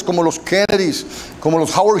grandes como los Kennedys, como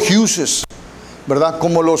los Howard Hugheses, ¿verdad?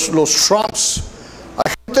 Como los Trumps.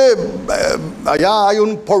 Hay gente, allá hay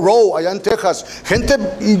un Perot, allá en Texas, gente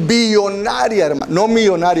billonaria, hermano, no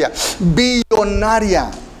millonaria, billonaria,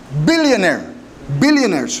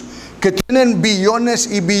 billionaires, que tienen billones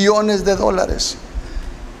y billones de dólares.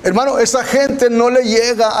 Hermano, esa gente no le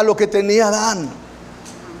llega a lo que tenía Adán.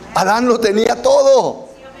 Adán lo tenía todo.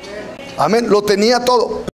 Amén, lo tenía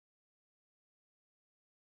todo.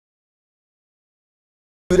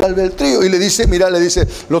 Y le dice, mira, le dice,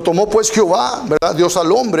 lo tomó pues Jehová, ¿verdad? Dios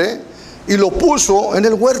al hombre y lo puso en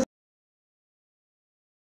el huerto.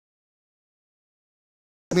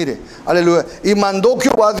 Mire, aleluya. Y mandó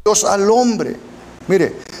Jehová Dios al hombre,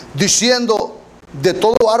 mire, diciendo, de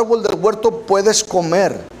todo árbol del huerto puedes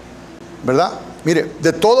comer, ¿verdad? Mire,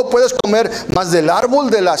 de todo puedes comer, mas del árbol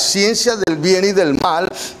de la ciencia del bien y del mal.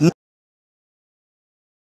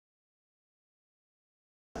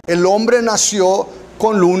 El hombre nació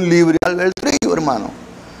con un libre albedrío, hermano.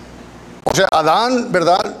 O sea, Adán,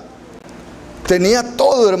 ¿verdad? Tenía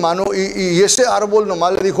todo, hermano, y ese árbol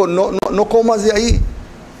nomás le dijo, no comas de ahí.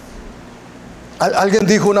 Alguien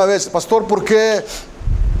dijo una vez, pastor, ¿por qué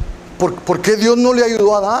Dios no le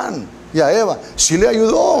ayudó a Adán y a Eva? Sí le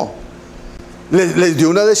ayudó. Les dio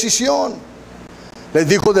una decisión. Les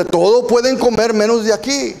dijo, de todo pueden comer menos de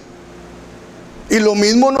aquí. Y lo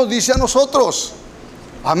mismo nos dice a nosotros.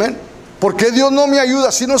 Amén. ¿Por qué Dios no me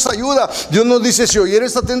ayuda? Sí nos ayuda. Dios nos dice, si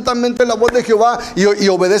oyeres atentamente la voz de Jehová y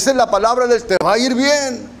obedeces la palabra de él, te va a ir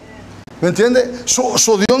bien. ¿Me entiende?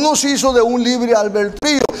 Dios nos hizo de un libre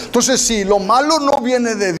albedrío. Entonces, si lo malo no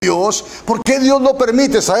viene de Dios, ¿por qué Dios lo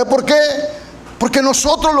permite? ¿Sabe por qué? Porque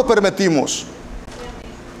nosotros lo permitimos.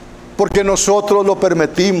 Porque nosotros lo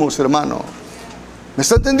permitimos, hermano. ¿Me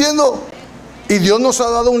está entendiendo? Y Dios nos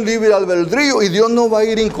ha dado un libre albedrío y Dios no va a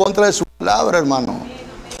ir en contra de su palabra, hermano.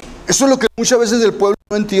 Eso es lo que muchas veces el pueblo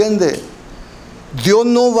no entiende. Dios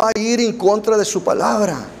no va a ir en contra de su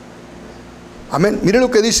palabra. Amén. Mire lo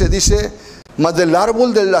que dice. Dice, mas del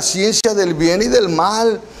árbol de la ciencia del bien y del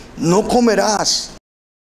mal no comerás.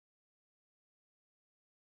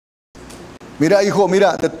 Mira, hijo,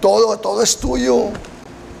 mira, de todo es tuyo.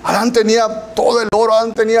 Adán tenía todo el oro,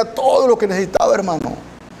 Adán tenía todo lo que necesitaba, hermano.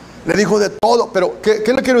 Le dijo de todo, pero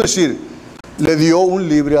 ¿qué le quiero decir? Le dio un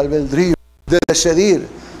libre albedrío de decidir.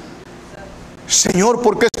 Señor,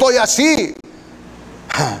 ¿por qué estoy así?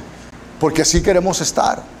 Porque así queremos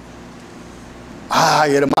estar.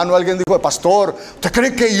 Ay, hermano, alguien dijo, pastor, ¿usted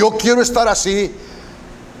cree que yo quiero estar así?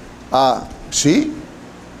 Sí.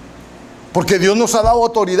 Porque Dios nos ha dado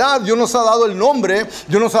autoridad, Dios nos ha dado el nombre,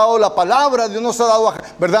 Dios nos ha dado la palabra, Dios nos ha dado,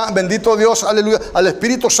 ¿verdad? Bendito Dios, aleluya, al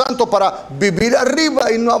Espíritu Santo para vivir arriba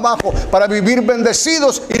y no abajo, para vivir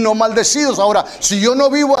bendecidos y no maldecidos. Ahora, si yo no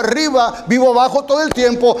vivo arriba, vivo abajo todo el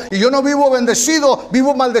tiempo, y yo no vivo bendecido,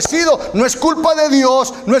 vivo maldecido, no es culpa de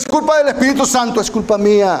Dios, no es culpa del Espíritu Santo, es culpa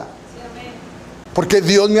mía. Porque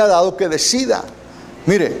Dios me ha dado que decida.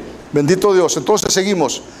 Mire, bendito Dios. Entonces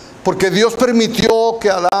seguimos. Porque Dios permitió que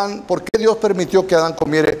Adán, ¿por qué Dios permitió que Adán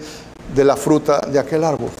comiera de la fruta de aquel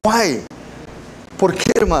árbol? Why? ¿Por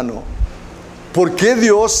qué, hermano? ¿Por qué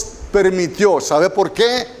Dios permitió? ¿Sabe por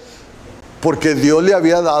qué? Porque Dios le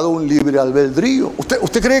había dado un libre albedrío.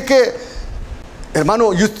 ¿Usted cree que, hermano,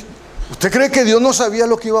 usted cree que Dios no sabía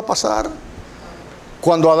lo que iba a pasar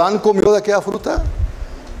cuando Adán comió de aquella fruta?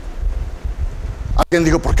 Alguien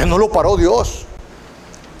dijo, ¿por qué no lo paró Dios?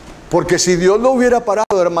 Porque si Dios lo hubiera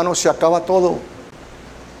parado, hermano, se acaba todo.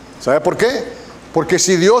 ¿Sabe por qué? Porque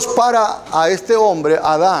si Dios para a este hombre,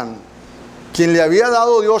 Adán, quien le había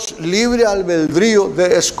dado Dios libre albedrío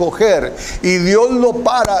de escoger, y Dios lo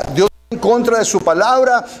para, Dios va en contra de su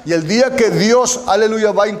palabra, y el día que Dios,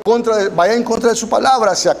 aleluya, vaya en contra de su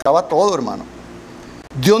palabra, se acaba todo, hermano.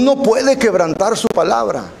 Dios no puede quebrantar su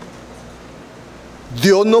palabra.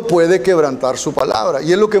 Dios no puede quebrantar su palabra,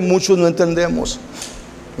 y es lo que muchos no entendemos.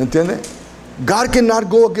 ¿Me entiende? God cannot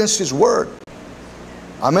go against His word.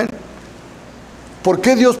 Amén. ¿Por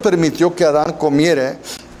qué Dios permitió que Adán comiera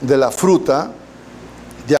de la fruta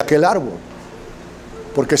de aquel árbol?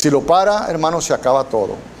 Porque si lo para, hermano, se acaba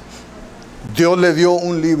todo. Dios le dio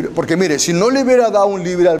un libre, porque mire, si no le hubiera dado un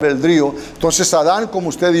libre albedrío, entonces Adán, como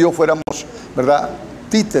usted y yo, fuéramos, ¿verdad?,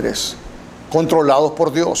 títeres, controlados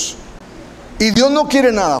por Dios. Y Dios no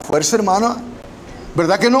quiere nada fuerza, hermana.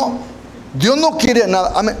 ¿Verdad que no? Dios no quiere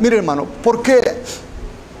nada. Amén. Mire, hermano, ¿por qué?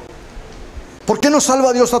 ¿Por qué no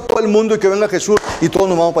salva a Dios a todo el mundo y que venga Jesús y todos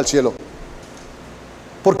nos vamos para el cielo?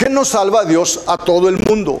 ¿Por qué no salva a Dios a todo el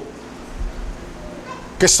mundo?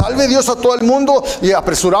 Que salve Dios a todo el mundo y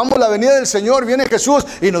apresuramos la venida del Señor, viene Jesús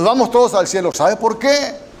y nos vamos todos al cielo. ¿Sabe por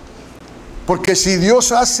qué? Porque si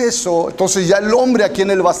Dios hace eso, entonces ya el hombre a quien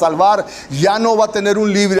Él va a salvar ya no va a tener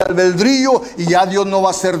un libre albedrío, y ya Dios no va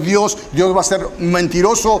a ser Dios. Dios va a ser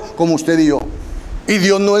mentiroso como usted y yo. Y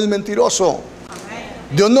Dios no es mentiroso.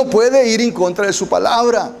 Dios no puede ir en contra de su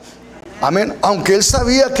palabra. Amén. Aunque Él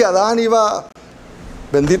sabía que Adán iba,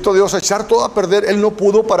 bendito Dios, a echar todo a perder, Él no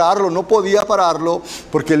pudo pararlo, no podía pararlo,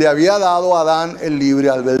 porque le había dado a Adán el libre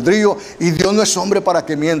albedrío. Y Dios no es hombre para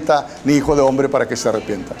que mienta, ni hijo de hombre para que se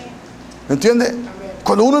arrepienta. ¿Me entiende?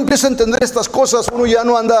 Cuando uno empieza a entender estas cosas, uno ya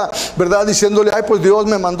no anda, ¿verdad?, diciéndole, ay, pues Dios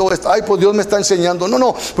me mandó esto, ay, pues Dios me está enseñando. No,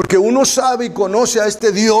 no, porque uno sabe y conoce a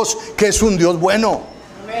este Dios que es un Dios bueno.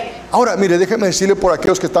 Ahora, mire, déjeme decirle por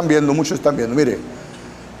aquellos que están viendo, muchos están viendo, mire.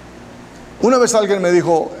 Una vez alguien me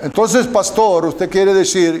dijo, entonces, pastor, usted quiere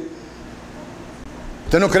decir,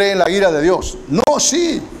 ¿usted no cree en la ira de Dios? No,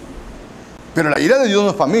 sí, pero la ira de Dios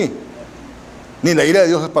no es para mí, ni la ira de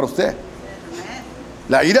Dios es para usted.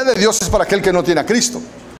 La ira de Dios es para aquel que no tiene a Cristo.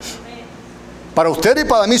 Para usted y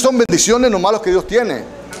para mí son bendiciones lo malos que Dios tiene.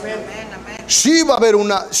 Sí va a haber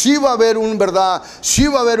una, sí va a haber un, verdad, sí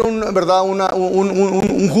va a haber un, verdad,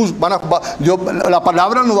 la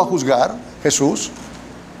palabra nos va a juzgar, Jesús.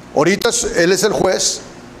 Ahorita Él es el juez,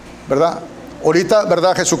 ¿verdad? Ahorita,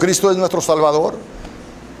 ¿verdad?, Jesucristo es nuestro Salvador,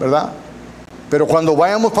 ¿verdad? Pero cuando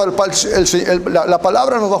vayamos para la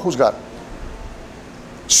palabra nos va a juzgar.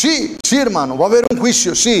 Sí, sí, hermano, va a haber un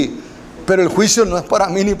juicio, sí, pero el juicio no es para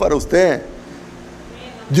mí ni para usted.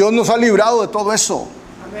 Dios nos ha librado de todo eso.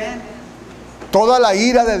 Toda la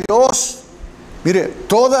ira de Dios, mire,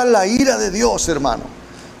 toda la ira de Dios, hermano,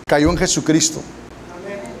 cayó en Jesucristo.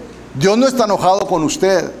 Dios no está enojado con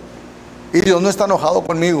usted y Dios no está enojado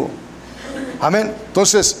conmigo. Amén.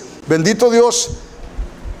 Entonces, bendito Dios.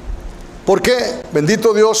 ¿Por qué?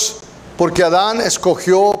 Bendito Dios, porque Adán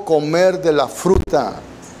escogió comer de la fruta.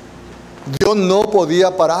 Dios no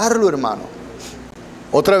podía pararlo, hermano.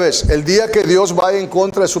 Otra vez, el día que Dios vaya en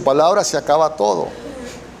contra de su palabra, se acaba todo.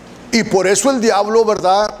 Y por eso el diablo,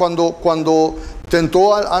 ¿verdad?, cuando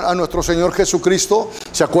tentó a nuestro Señor Jesucristo,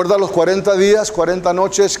 ¿se acuerda los 40 días, 40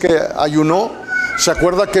 noches que ayunó? ¿Se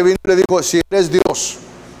acuerda que vino y le dijo, si eres Dios,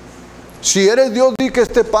 di que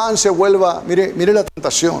este pan se vuelva? Mire la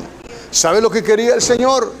tentación. ¿Sabe lo que quería el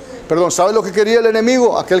Señor? Perdón, ¿sabe lo que quería el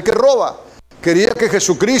enemigo? Aquel que roba. Quería que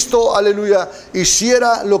Jesucristo, aleluya,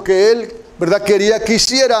 hiciera lo que Él, ¿verdad?, quería que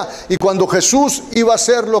hiciera. Y cuando Jesús iba a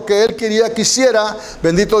hacer lo que Él quería que hiciera,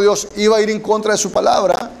 bendito Dios, iba a ir en contra de su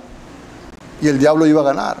palabra y el diablo iba a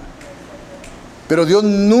ganar. Pero Dios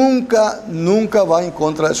nunca va en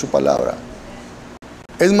contra de su palabra.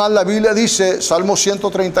 Es más, la Biblia dice, Salmo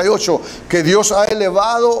 138, que Dios ha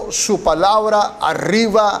elevado su palabra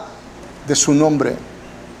arriba de su nombre.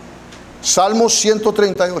 Salmo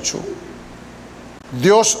 138.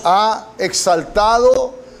 Dios ha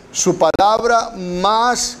exaltado su palabra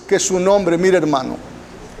más que su nombre. Mire, hermano,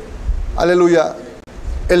 aleluya,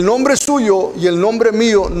 el nombre suyo y el nombre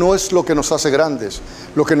mío no es lo que nos hace grandes.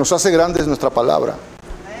 Lo que nos hace grandes es nuestra palabra.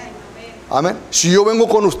 Amén. Si yo vengo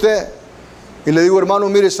con usted y le digo, hermano,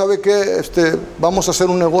 mire, ¿sabe qué? Vamos a hacer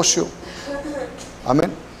un negocio.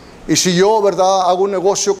 Amén. Y si yo, ¿verdad?, hago un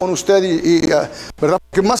negocio con usted ¿verdad?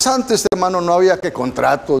 Porque más antes, hermano, no había que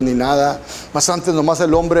contratos ni nada. Más antes nomás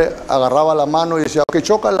el hombre agarraba la mano y decía, ok,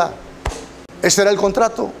 chócala. Ese era el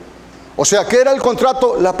contrato. O sea, ¿qué era el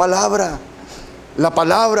contrato? La palabra. La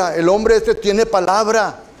palabra. El hombre tiene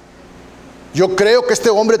palabra. Yo creo que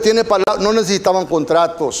este hombre tiene palabra. No necesitaban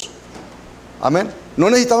contratos. Amén. No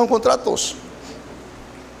necesitaban contratos.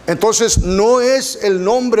 Entonces, no es el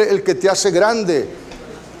nombre el que te hace grande.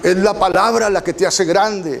 Es la palabra la que te hace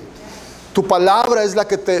grande. Tu palabra es la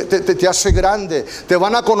que te hace grande. Te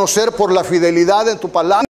van a conocer por la fidelidad en tu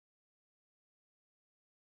palabra.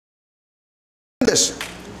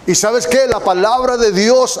 Y ¿sabes qué? La palabra de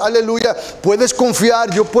Dios, aleluya, puedes confiar.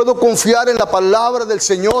 Yo puedo confiar en la palabra del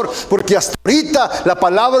Señor, porque hasta ahorita la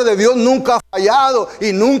palabra de Dios nunca ha fallado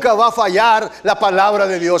y nunca va a fallar la palabra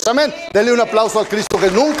de Dios. Amén. Denle un aplauso al Cristo que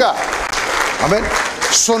nunca. Amén.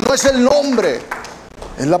 Eso no es el nombre,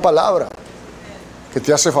 es la palabra que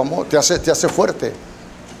te hace famoso, te hace fuerte.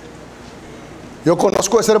 Yo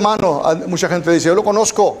conozco a ese hermano. Mucha gente dice, yo lo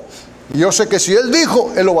conozco y yo sé que si él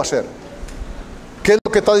dijo, él lo va a hacer. ¿Qué es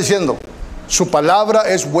lo que está diciendo? Su palabra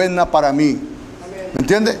es buena para mí. ¿Me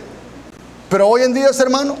entiende? Pero hoy en día,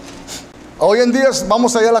 hermano, hoy en día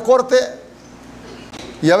vamos allá a la corte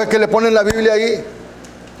y ya ve que le ponen la Biblia ahí,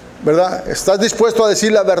 ¿verdad? ¿Estás dispuesto a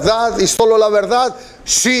decir la verdad y solo la verdad?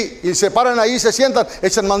 Sí. Y se paran ahí, se sientan,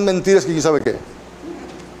 echan más mentiras que quién sabe qué.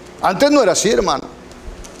 Antes no era así, hermano.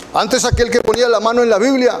 Antes aquel que ponía la mano en la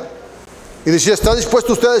Biblia y decía, ¿está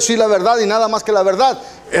dispuesto usted a decir la verdad y nada más que la verdad?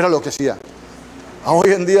 Era lo que hacía.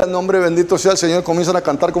 Hoy en día, el nombre bendito sea el Señor, comienzan a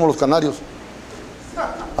cantar como los canarios.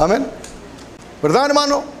 Amén. ¿Verdad,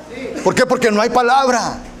 hermano? ¿Por qué? Porque no hay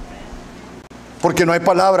palabra. Porque no hay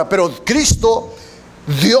palabra. Pero Cristo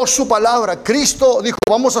dio su palabra. Cristo dijo,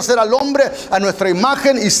 vamos a hacer al hombre a nuestra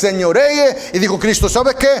imagen y señoree. Y dijo Cristo,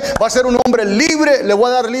 ¿sabes qué? Va a ser un hombre libre, le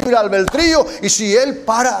voy a dar libre albedrío. Y si él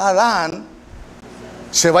para a Adán,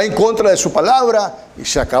 se va en contra de su palabra y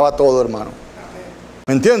se acaba todo, hermano.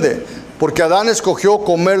 ¿Me entiende? Porque Adán escogió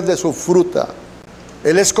comer de su fruta.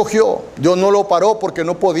 Él escogió. Dios no lo paró porque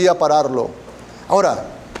no podía pararlo. Ahora,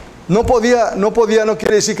 no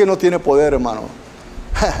quiere decir que no tiene poder, hermano.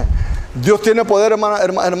 Dios tiene poder,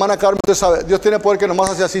 hermana Carmen, usted sabe. Dios tiene poder que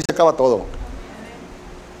nomás hace así y se acaba todo.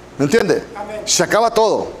 ¿Me entiende? Se acaba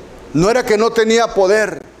todo. No era que no tenía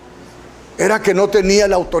poder, era que no tenía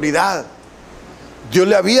la autoridad. Dios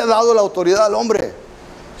le había dado la autoridad al hombre.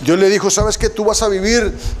 Dios le dijo, ¿sabes qué? Tú vas a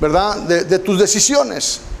vivir, ¿verdad? De tus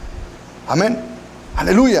decisiones. Amén.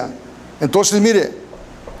 Aleluya. Entonces, mire,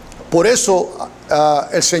 por eso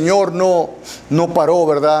el Señor no paró,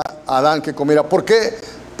 ¿verdad? A Adán que comiera. ¿Por qué?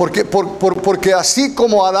 Porque así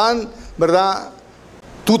como Adán, ¿verdad?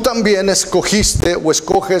 Tú también escogiste o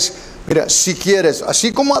escoges, mira, si quieres,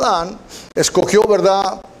 así como Adán escogió,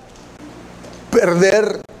 ¿verdad?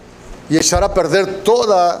 Perder y echar a perder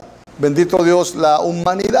toda, bendito Dios, la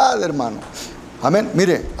humanidad, hermano. Amén.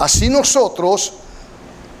 Mire, así nosotros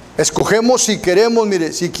escogemos si queremos,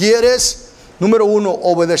 mire, si quieres, número uno,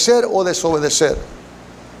 obedecer o desobedecer.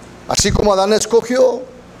 Así como Adán escogió,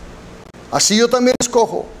 así yo también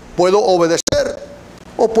escojo. Puedo obedecer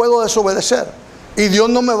o puedo desobedecer. Y Dios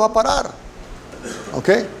no me va a parar. ¿Ok?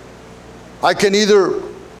 I can either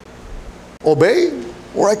obey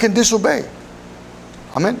or I can disobey.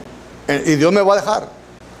 Amén. Y Dios me va a dejar.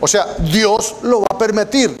 O sea, Dios lo va a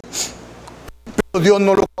permitir, pero Dios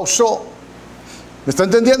no lo causó. ¿Me está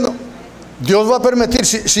entendiendo? Dios va a permitir.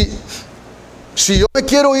 Si yo me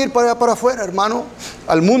quiero ir para allá para afuera, hermano,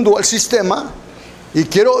 al mundo, al sistema, y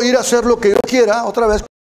quiero ir a hacer lo que yo quiera, otra vez,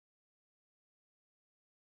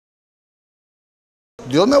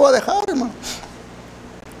 Dios me va a dejar, hermano.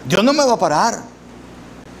 Dios no me va a parar.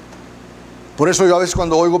 Por eso yo a veces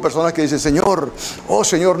cuando oigo personas que dicen, Señor, oh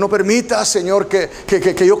Señor, no permitas, Señor, que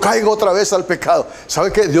yo caiga otra vez al pecado.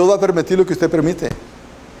 ¿Sabe qué? Dios va a permitir lo que usted permite.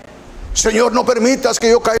 Señor, no permitas que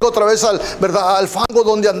yo caiga otra vez al fango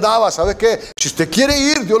donde andaba. ¿Sabe qué? Si usted quiere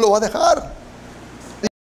ir, Dios lo va a dejar.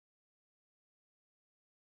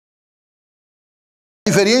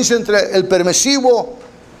 La diferencia entre el permisivo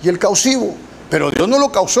y el causivo. Pero Dios no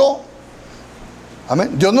lo causó.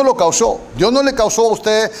 Amén. Dios no lo causó. Dios no le causó a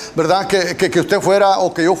usted, ¿verdad? Que usted fuera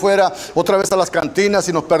o que yo fuera otra vez a las cantinas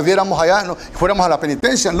y nos perdiéramos allá, ¿no? Y fuéramos a la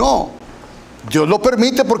penitencia. No. Dios lo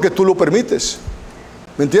permite porque tú lo permites.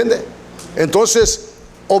 ¿Me entiende? Entonces,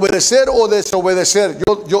 obedecer o desobedecer.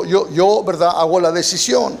 Yo, ¿verdad? Hago la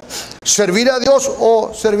decisión. Servir a Dios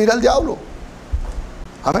o servir al diablo.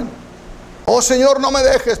 Amén. Oh Señor, no me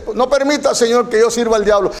dejes. No permita, Señor, que yo sirva al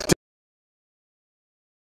diablo.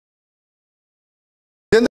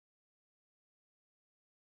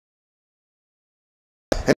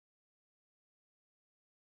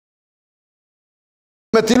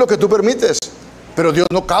 Permitir lo que tú permites, pero Dios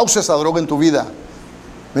no causa esa droga en tu vida.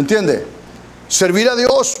 ¿Me entiende? Servir a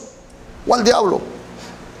Dios o al diablo.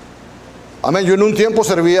 Amén. Yo en un tiempo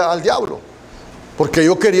servía al diablo porque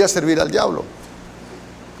yo quería servir al diablo.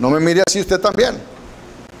 No me mire así usted también.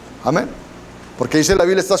 Amén. Porque dice la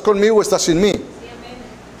Biblia, ¿estás conmigo o estás sin mí?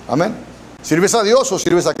 Amén. ¿Sirves a Dios o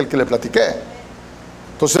sirves a aquel que le platiqué?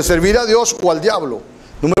 Entonces, servir a Dios o al diablo.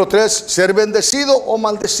 Número 3, ser bendecido o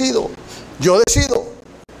maldecido. Yo decido.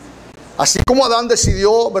 Así como Adán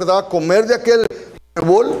decidió, ¿verdad?, comer de aquel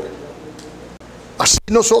árbol, así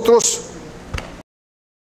nosotros,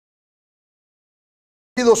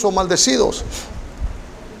 bendecidos o maldecidos.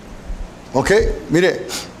 Ok, mire,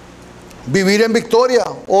 vivir en victoria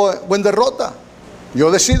o en derrota.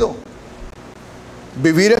 Yo decido.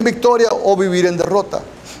 Vivir en victoria o vivir en derrota.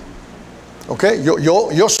 Ok,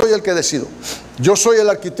 yo soy el que decido. Yo soy el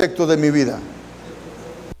arquitecto de mi vida.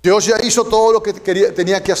 Dios ya hizo todo lo que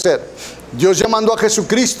tenía que hacer. Dios ya mandó a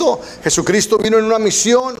Jesucristo. Jesucristo vino en una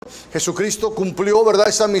misión. Jesucristo cumplió, ¿verdad?,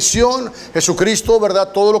 esa misión. Jesucristo,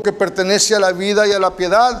 ¿verdad?, todo lo que pertenece a la vida y a la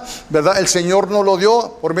piedad, ¿verdad?, el Señor nos lo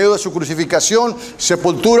dio por medio de su crucificación,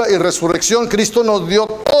 sepultura y resurrección. Cristo nos dio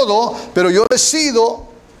todo, pero yo decido,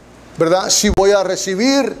 ¿verdad?, si voy a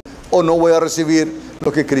recibir o no voy a recibir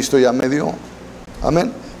lo que Cristo ya me dio.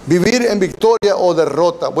 Amén. Vivir en victoria o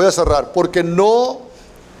derrota. Voy a cerrar. Porque no,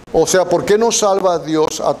 o sea, ¿por qué no salva a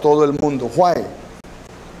Dios a todo el mundo? Why?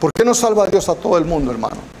 ¿Por qué no salva a Dios a todo el mundo,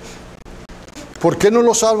 hermano? ¿Por qué no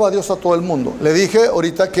lo salva a Dios a todo el mundo? Le dije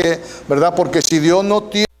ahorita que, ¿verdad? Porque si Dios no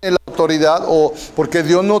tiene la autoridad, o porque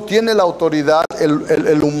Dios no tiene la autoridad,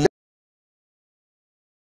 el humano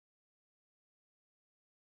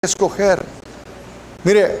escoger.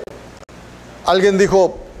 Mire, alguien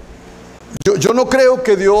dijo, yo no creo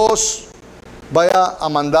que Dios vaya a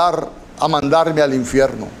mandarme al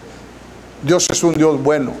infierno. Dios es un Dios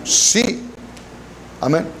bueno. Sí.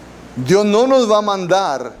 Amén. Dios no nos va a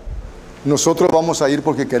mandar. Nosotros vamos a ir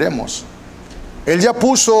porque queremos. Él ya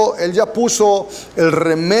puso el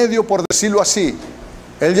remedio, por decirlo así.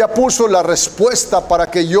 Él ya puso la respuesta para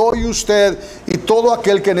que yo y usted y todo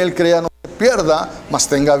aquel que en Él crea no se pierda, mas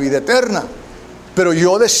tenga vida eterna. Pero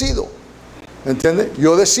yo decido. ¿Me entiende?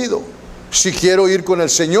 Yo decido si quiero ir con el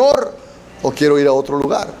Señor o quiero ir a otro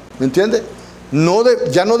lugar. ¿Me entiende?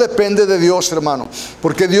 Ya no depende de Dios, hermano.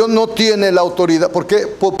 Porque Dios no tiene la autoridad. ¿Por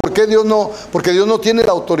qué Dios no? Porque Dios no tiene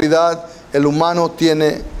la autoridad. El humano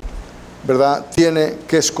tiene, ¿verdad?, tiene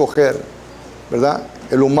que escoger. ¿Verdad?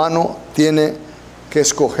 El humano tiene que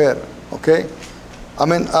escoger. ¿Ok?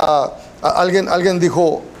 Amén. Alguien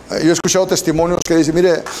dijo, yo he escuchado testimonios que dicen,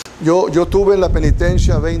 mire, yo tuve la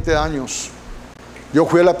penitencia 20 años. Yo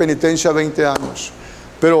fui a la penitencia 20 años.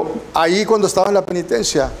 Pero ahí, cuando estaba en la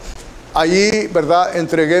penitencia, ahí, ¿verdad?,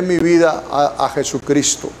 entregué mi vida a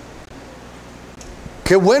Jesucristo.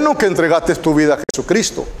 Qué bueno que entregaste tu vida a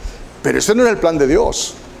Jesucristo. Pero ese no era el plan de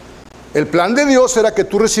Dios. El plan de Dios era que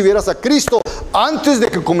tú recibieras a Cristo antes de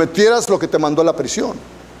que cometieras lo que te mandó a la prisión.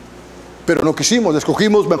 Pero no quisimos,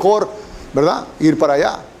 escogimos mejor, ¿verdad?, ir para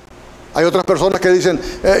allá. Hay otras personas que dicen,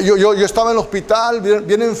 yo estaba en el hospital,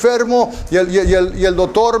 bien enfermo, y el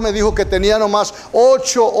doctor me dijo que tenía nomás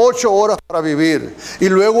 8 horas para vivir. Y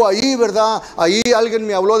luego ahí, ¿verdad?, ahí alguien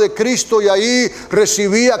me habló de Cristo y ahí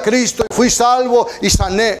recibí a Cristo y fui salvo y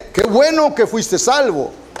sané. Qué bueno que fuiste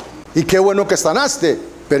salvo y qué bueno que sanaste,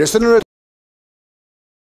 pero eso no es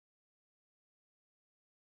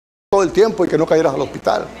todo el tiempo y que no cayeras al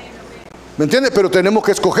hospital. ¿Me entiendes? Pero tenemos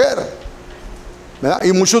que escoger, ¿verdad?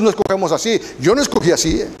 Y muchos no escogemos así. Yo no escogí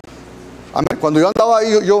así. Amén. Cuando yo andaba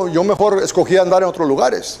ahí, yo mejor escogía andar en otros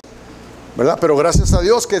lugares, ¿verdad? Pero gracias a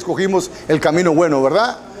Dios que escogimos el camino bueno,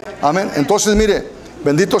 ¿verdad? Amén. Entonces, mire,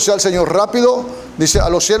 bendito sea el Señor. Rápido, dice, a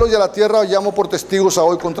los cielos y a la tierra llamo por testigos a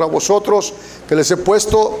hoy contra vosotros, que les he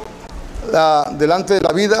puesto delante de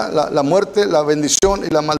la vida, la muerte, la bendición y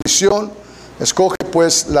la maldición. Escoge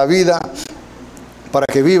pues la vida para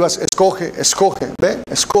que vivas. Escoge, ¿ve?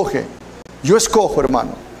 Escoge. Yo escojo,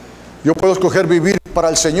 hermano. Yo puedo escoger vivir para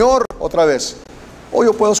el Señor otra vez, o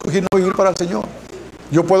yo puedo escoger no vivir para el Señor.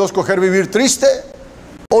 Yo puedo escoger vivir triste,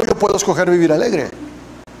 o yo puedo escoger vivir alegre.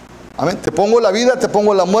 Amén. Te pongo la vida, te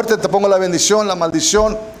pongo la muerte, te pongo la bendición, la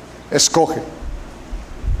maldición. Escoge.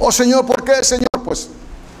 Oh Señor, ¿por qué, Señor? Pues,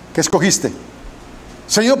 ¿qué escogiste?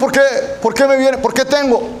 Señor, ¿por qué me viene? ¿Por qué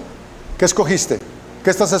tengo? ¿Qué escogiste? ¿Qué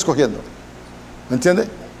estás escogiendo? ¿Me entiende?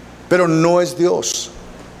 Pero no es Dios.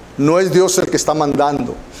 No es Dios el que está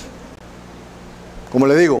mandando. Como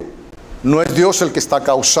le digo, no es Dios el que está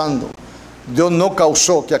causando. Dios no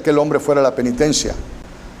causó que aquel hombre fuera a la penitencia.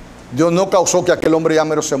 Dios no causó que aquel hombre ya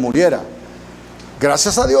mero se muriera.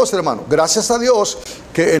 Gracias a Dios, hermano. Gracias a Dios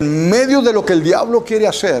que en medio de lo que el diablo quiere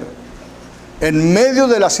hacer, en medio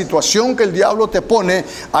de la situación que el diablo te pone,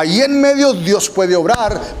 ahí en medio Dios puede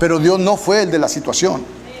obrar, pero Dios no fue el de la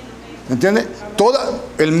situación. ¿Entiende?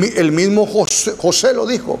 El mismo José lo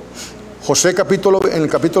dijo. José en el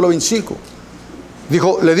capítulo 25.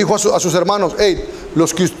 Le dijo a sus hermanos, hey,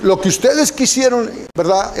 lo que ustedes quisieron,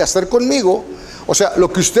 ¿verdad?, hacer conmigo, O sea,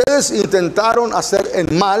 lo que ustedes intentaron hacer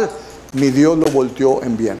en mal, mi Dios lo volteó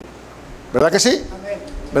en bien. ¿Verdad que sí?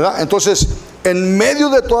 ¿Verdad? Entonces, en medio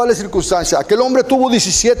de todas las circunstancias, aquel hombre tuvo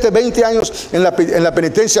 17, 20 años en la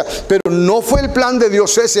penitencia, pero no fue el plan de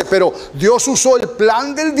Dios ese, pero Dios usó el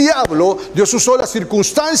plan del diablo, Dios usó la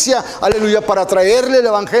circunstancia, aleluya, para traerle el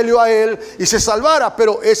evangelio a él y se salvara,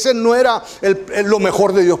 pero ese no era lo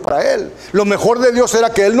mejor de Dios para él. Lo mejor de Dios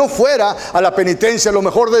era que él no fuera a la penitencia, lo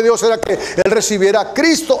mejor de Dios era que él recibiera a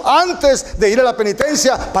Cristo antes de ir a la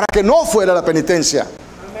penitencia, para que no fuera a la penitencia.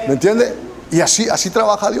 ¿Me entiende? Y así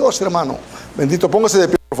trabaja Dios, hermano. Bendito, póngase de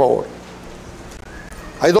pie, por favor.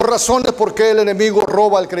 Hay dos razones por qué el enemigo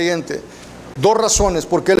roba al creyente. Dos razones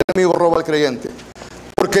por qué el enemigo roba al creyente.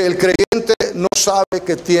 Porque el creyente no sabe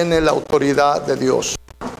que tiene la autoridad de Dios.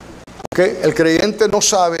 ¿Okay? El creyente no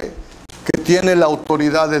sabe que tiene la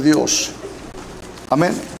autoridad de Dios.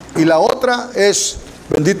 Amén. Y la otra es,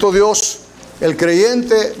 bendito Dios, el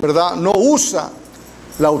creyente, ¿verdad?, no usa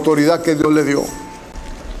la autoridad que Dios le dio.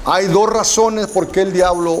 Hay dos razones por qué el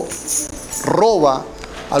diablo roba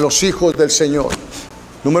a los hijos del Señor.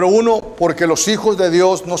 Número uno, porque los hijos de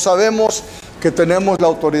Dios no sabemos que tenemos la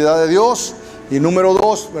autoridad de Dios. Y número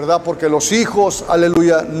dos, ¿verdad?, porque los hijos,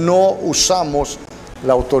 aleluya, no usamos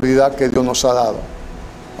la autoridad que Dios nos ha dado.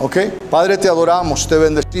 ¿Ok? Padre, te adoramos, te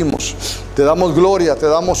bendecimos, te damos gloria, te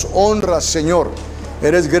damos honra, Señor.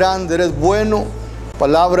 Eres grande, eres bueno, tu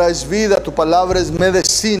palabra es vida, tu palabra es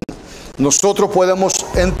medicina. Nosotros podemos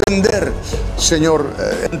entender, Señor,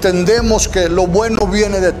 entendemos que lo bueno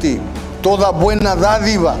viene de ti. Toda buena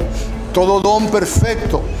dádiva, todo don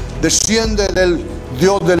perfecto desciende del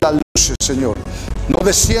Dios de las luces, Señor. No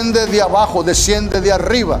desciende de abajo, desciende de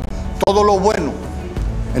arriba. Todo lo bueno.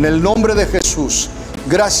 En el nombre de Jesús.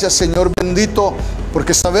 Gracias, Señor bendito,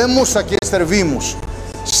 porque sabemos a quién servimos.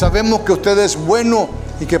 Sabemos que usted es bueno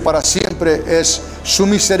y que para siempre es su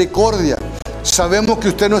misericordia. Sabemos que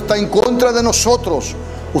usted no está en contra de nosotros,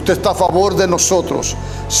 usted está a favor de nosotros.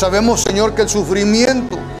 Sabemos, Señor, que el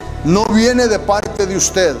sufrimiento no viene de parte de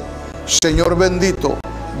usted. Señor bendito,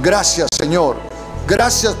 gracias, Señor.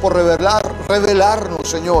 Gracias por revelarnos,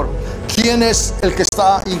 Señor, quién es el que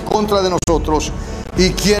está en contra de nosotros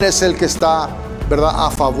y quién es el que está, ¿verdad?,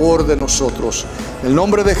 a favor de nosotros. En el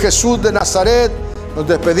nombre de Jesús de Nazaret nos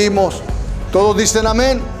despedimos. Todos dicen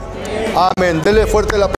amén. Amén. Dele fuerte la